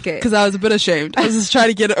slow clap. Okay. Because I was a bit ashamed. I was just trying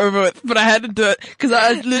to get it over with, but I had to do it because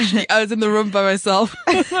I was in the room by myself.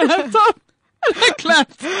 I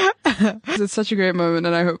clapped. It's such a great moment,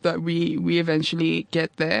 and I hope that we eventually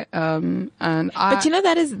get there. But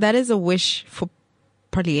that is a wish for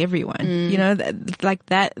probably everyone.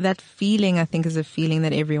 That feeling, I think, is a feeling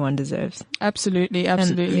that everyone deserves. Absolutely.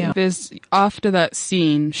 And, There's, after that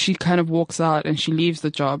scene, she kind of walks out and she leaves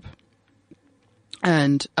the job.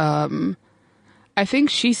 And, I think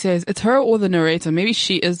she says, it's her or the narrator. Maybe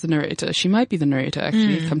she is the narrator. She might be the narrator,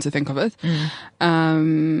 actually, come to think of it.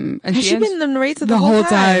 And Has she been the narrator the whole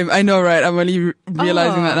time? I know, right? I'm only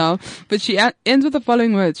realizing that now. But she ends with the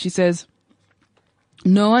following words. She says,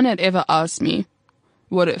 "No one had ever asked me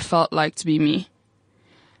what it felt like to be me.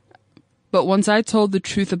 But once I told the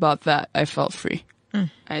truth about that, I felt free."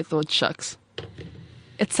 I thought, shucks.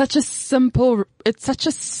 It's such a simple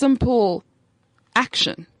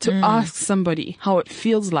action to ask somebody how it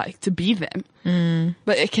feels like to be them.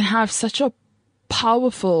 But it can have such a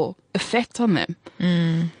powerful effect on them.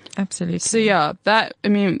 Absolutely. So yeah,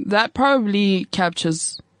 that probably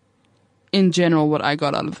captures in general what I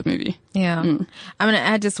got out of the movie. Yeah. I'm going to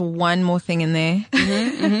add just one more thing in there.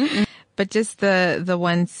 But just the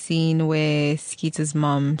one scene where Skeeter's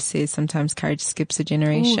mom says sometimes courage skips a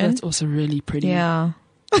generation. Ooh, that's also really pretty. Yeah.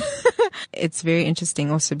 It's very interesting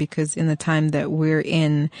also because in the time that we're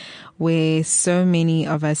in, where so many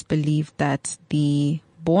of us believe that the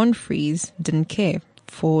born frees didn't care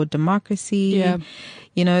for democracy. Yeah.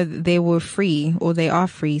 You know, they were free, or they are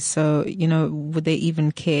free. So, you know, would they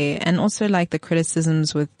even care? And also like the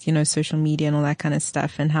criticisms with, you know, social media and all that kind of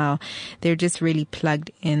stuff, and how they're just really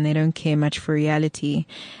plugged in. They don't care much for reality,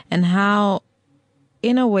 and how,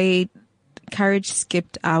 in a way, courage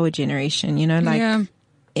skipped our generation, you know, like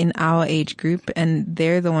in our age group, and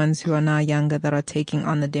they're the ones who are now younger that are taking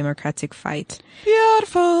on the democratic fight.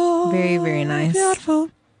 Beautiful. Very, very nice. Beautiful.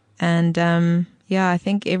 And, yeah, I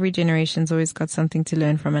think every generation's always got something to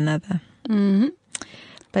learn from another. Mm-hmm.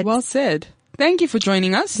 But well said. Thank you for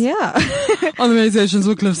joining us. Yeah. On the Meditations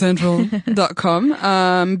with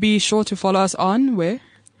CliffCentral.com. Be sure to follow us on where?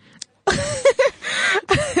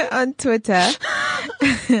 On Twitter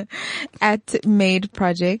at Made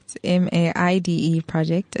Project, MAIDE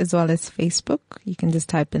Project, as well as Facebook. You can just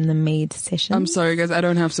type in the Made Session. I'm sorry, guys. I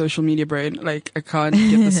don't have social media brain. Like, I can't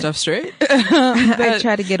get the stuff straight. I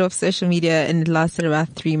tried to get off social media and it lasted about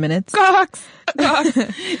 3 minutes. Cox.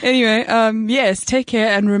 Anyway, yes, take care,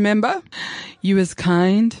 and remember, you is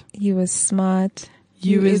kind. You is smart.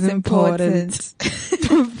 You is important.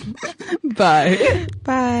 Bye.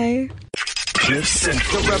 Bye. The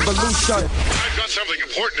revolution. I've got something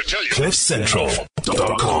important to tell you.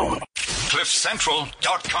 CliffCentral.com.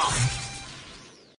 CliffCentral.com.